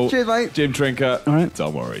Scammell, Cheers, mate. Jim Trinker. All right.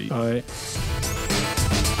 Don't worry. All right.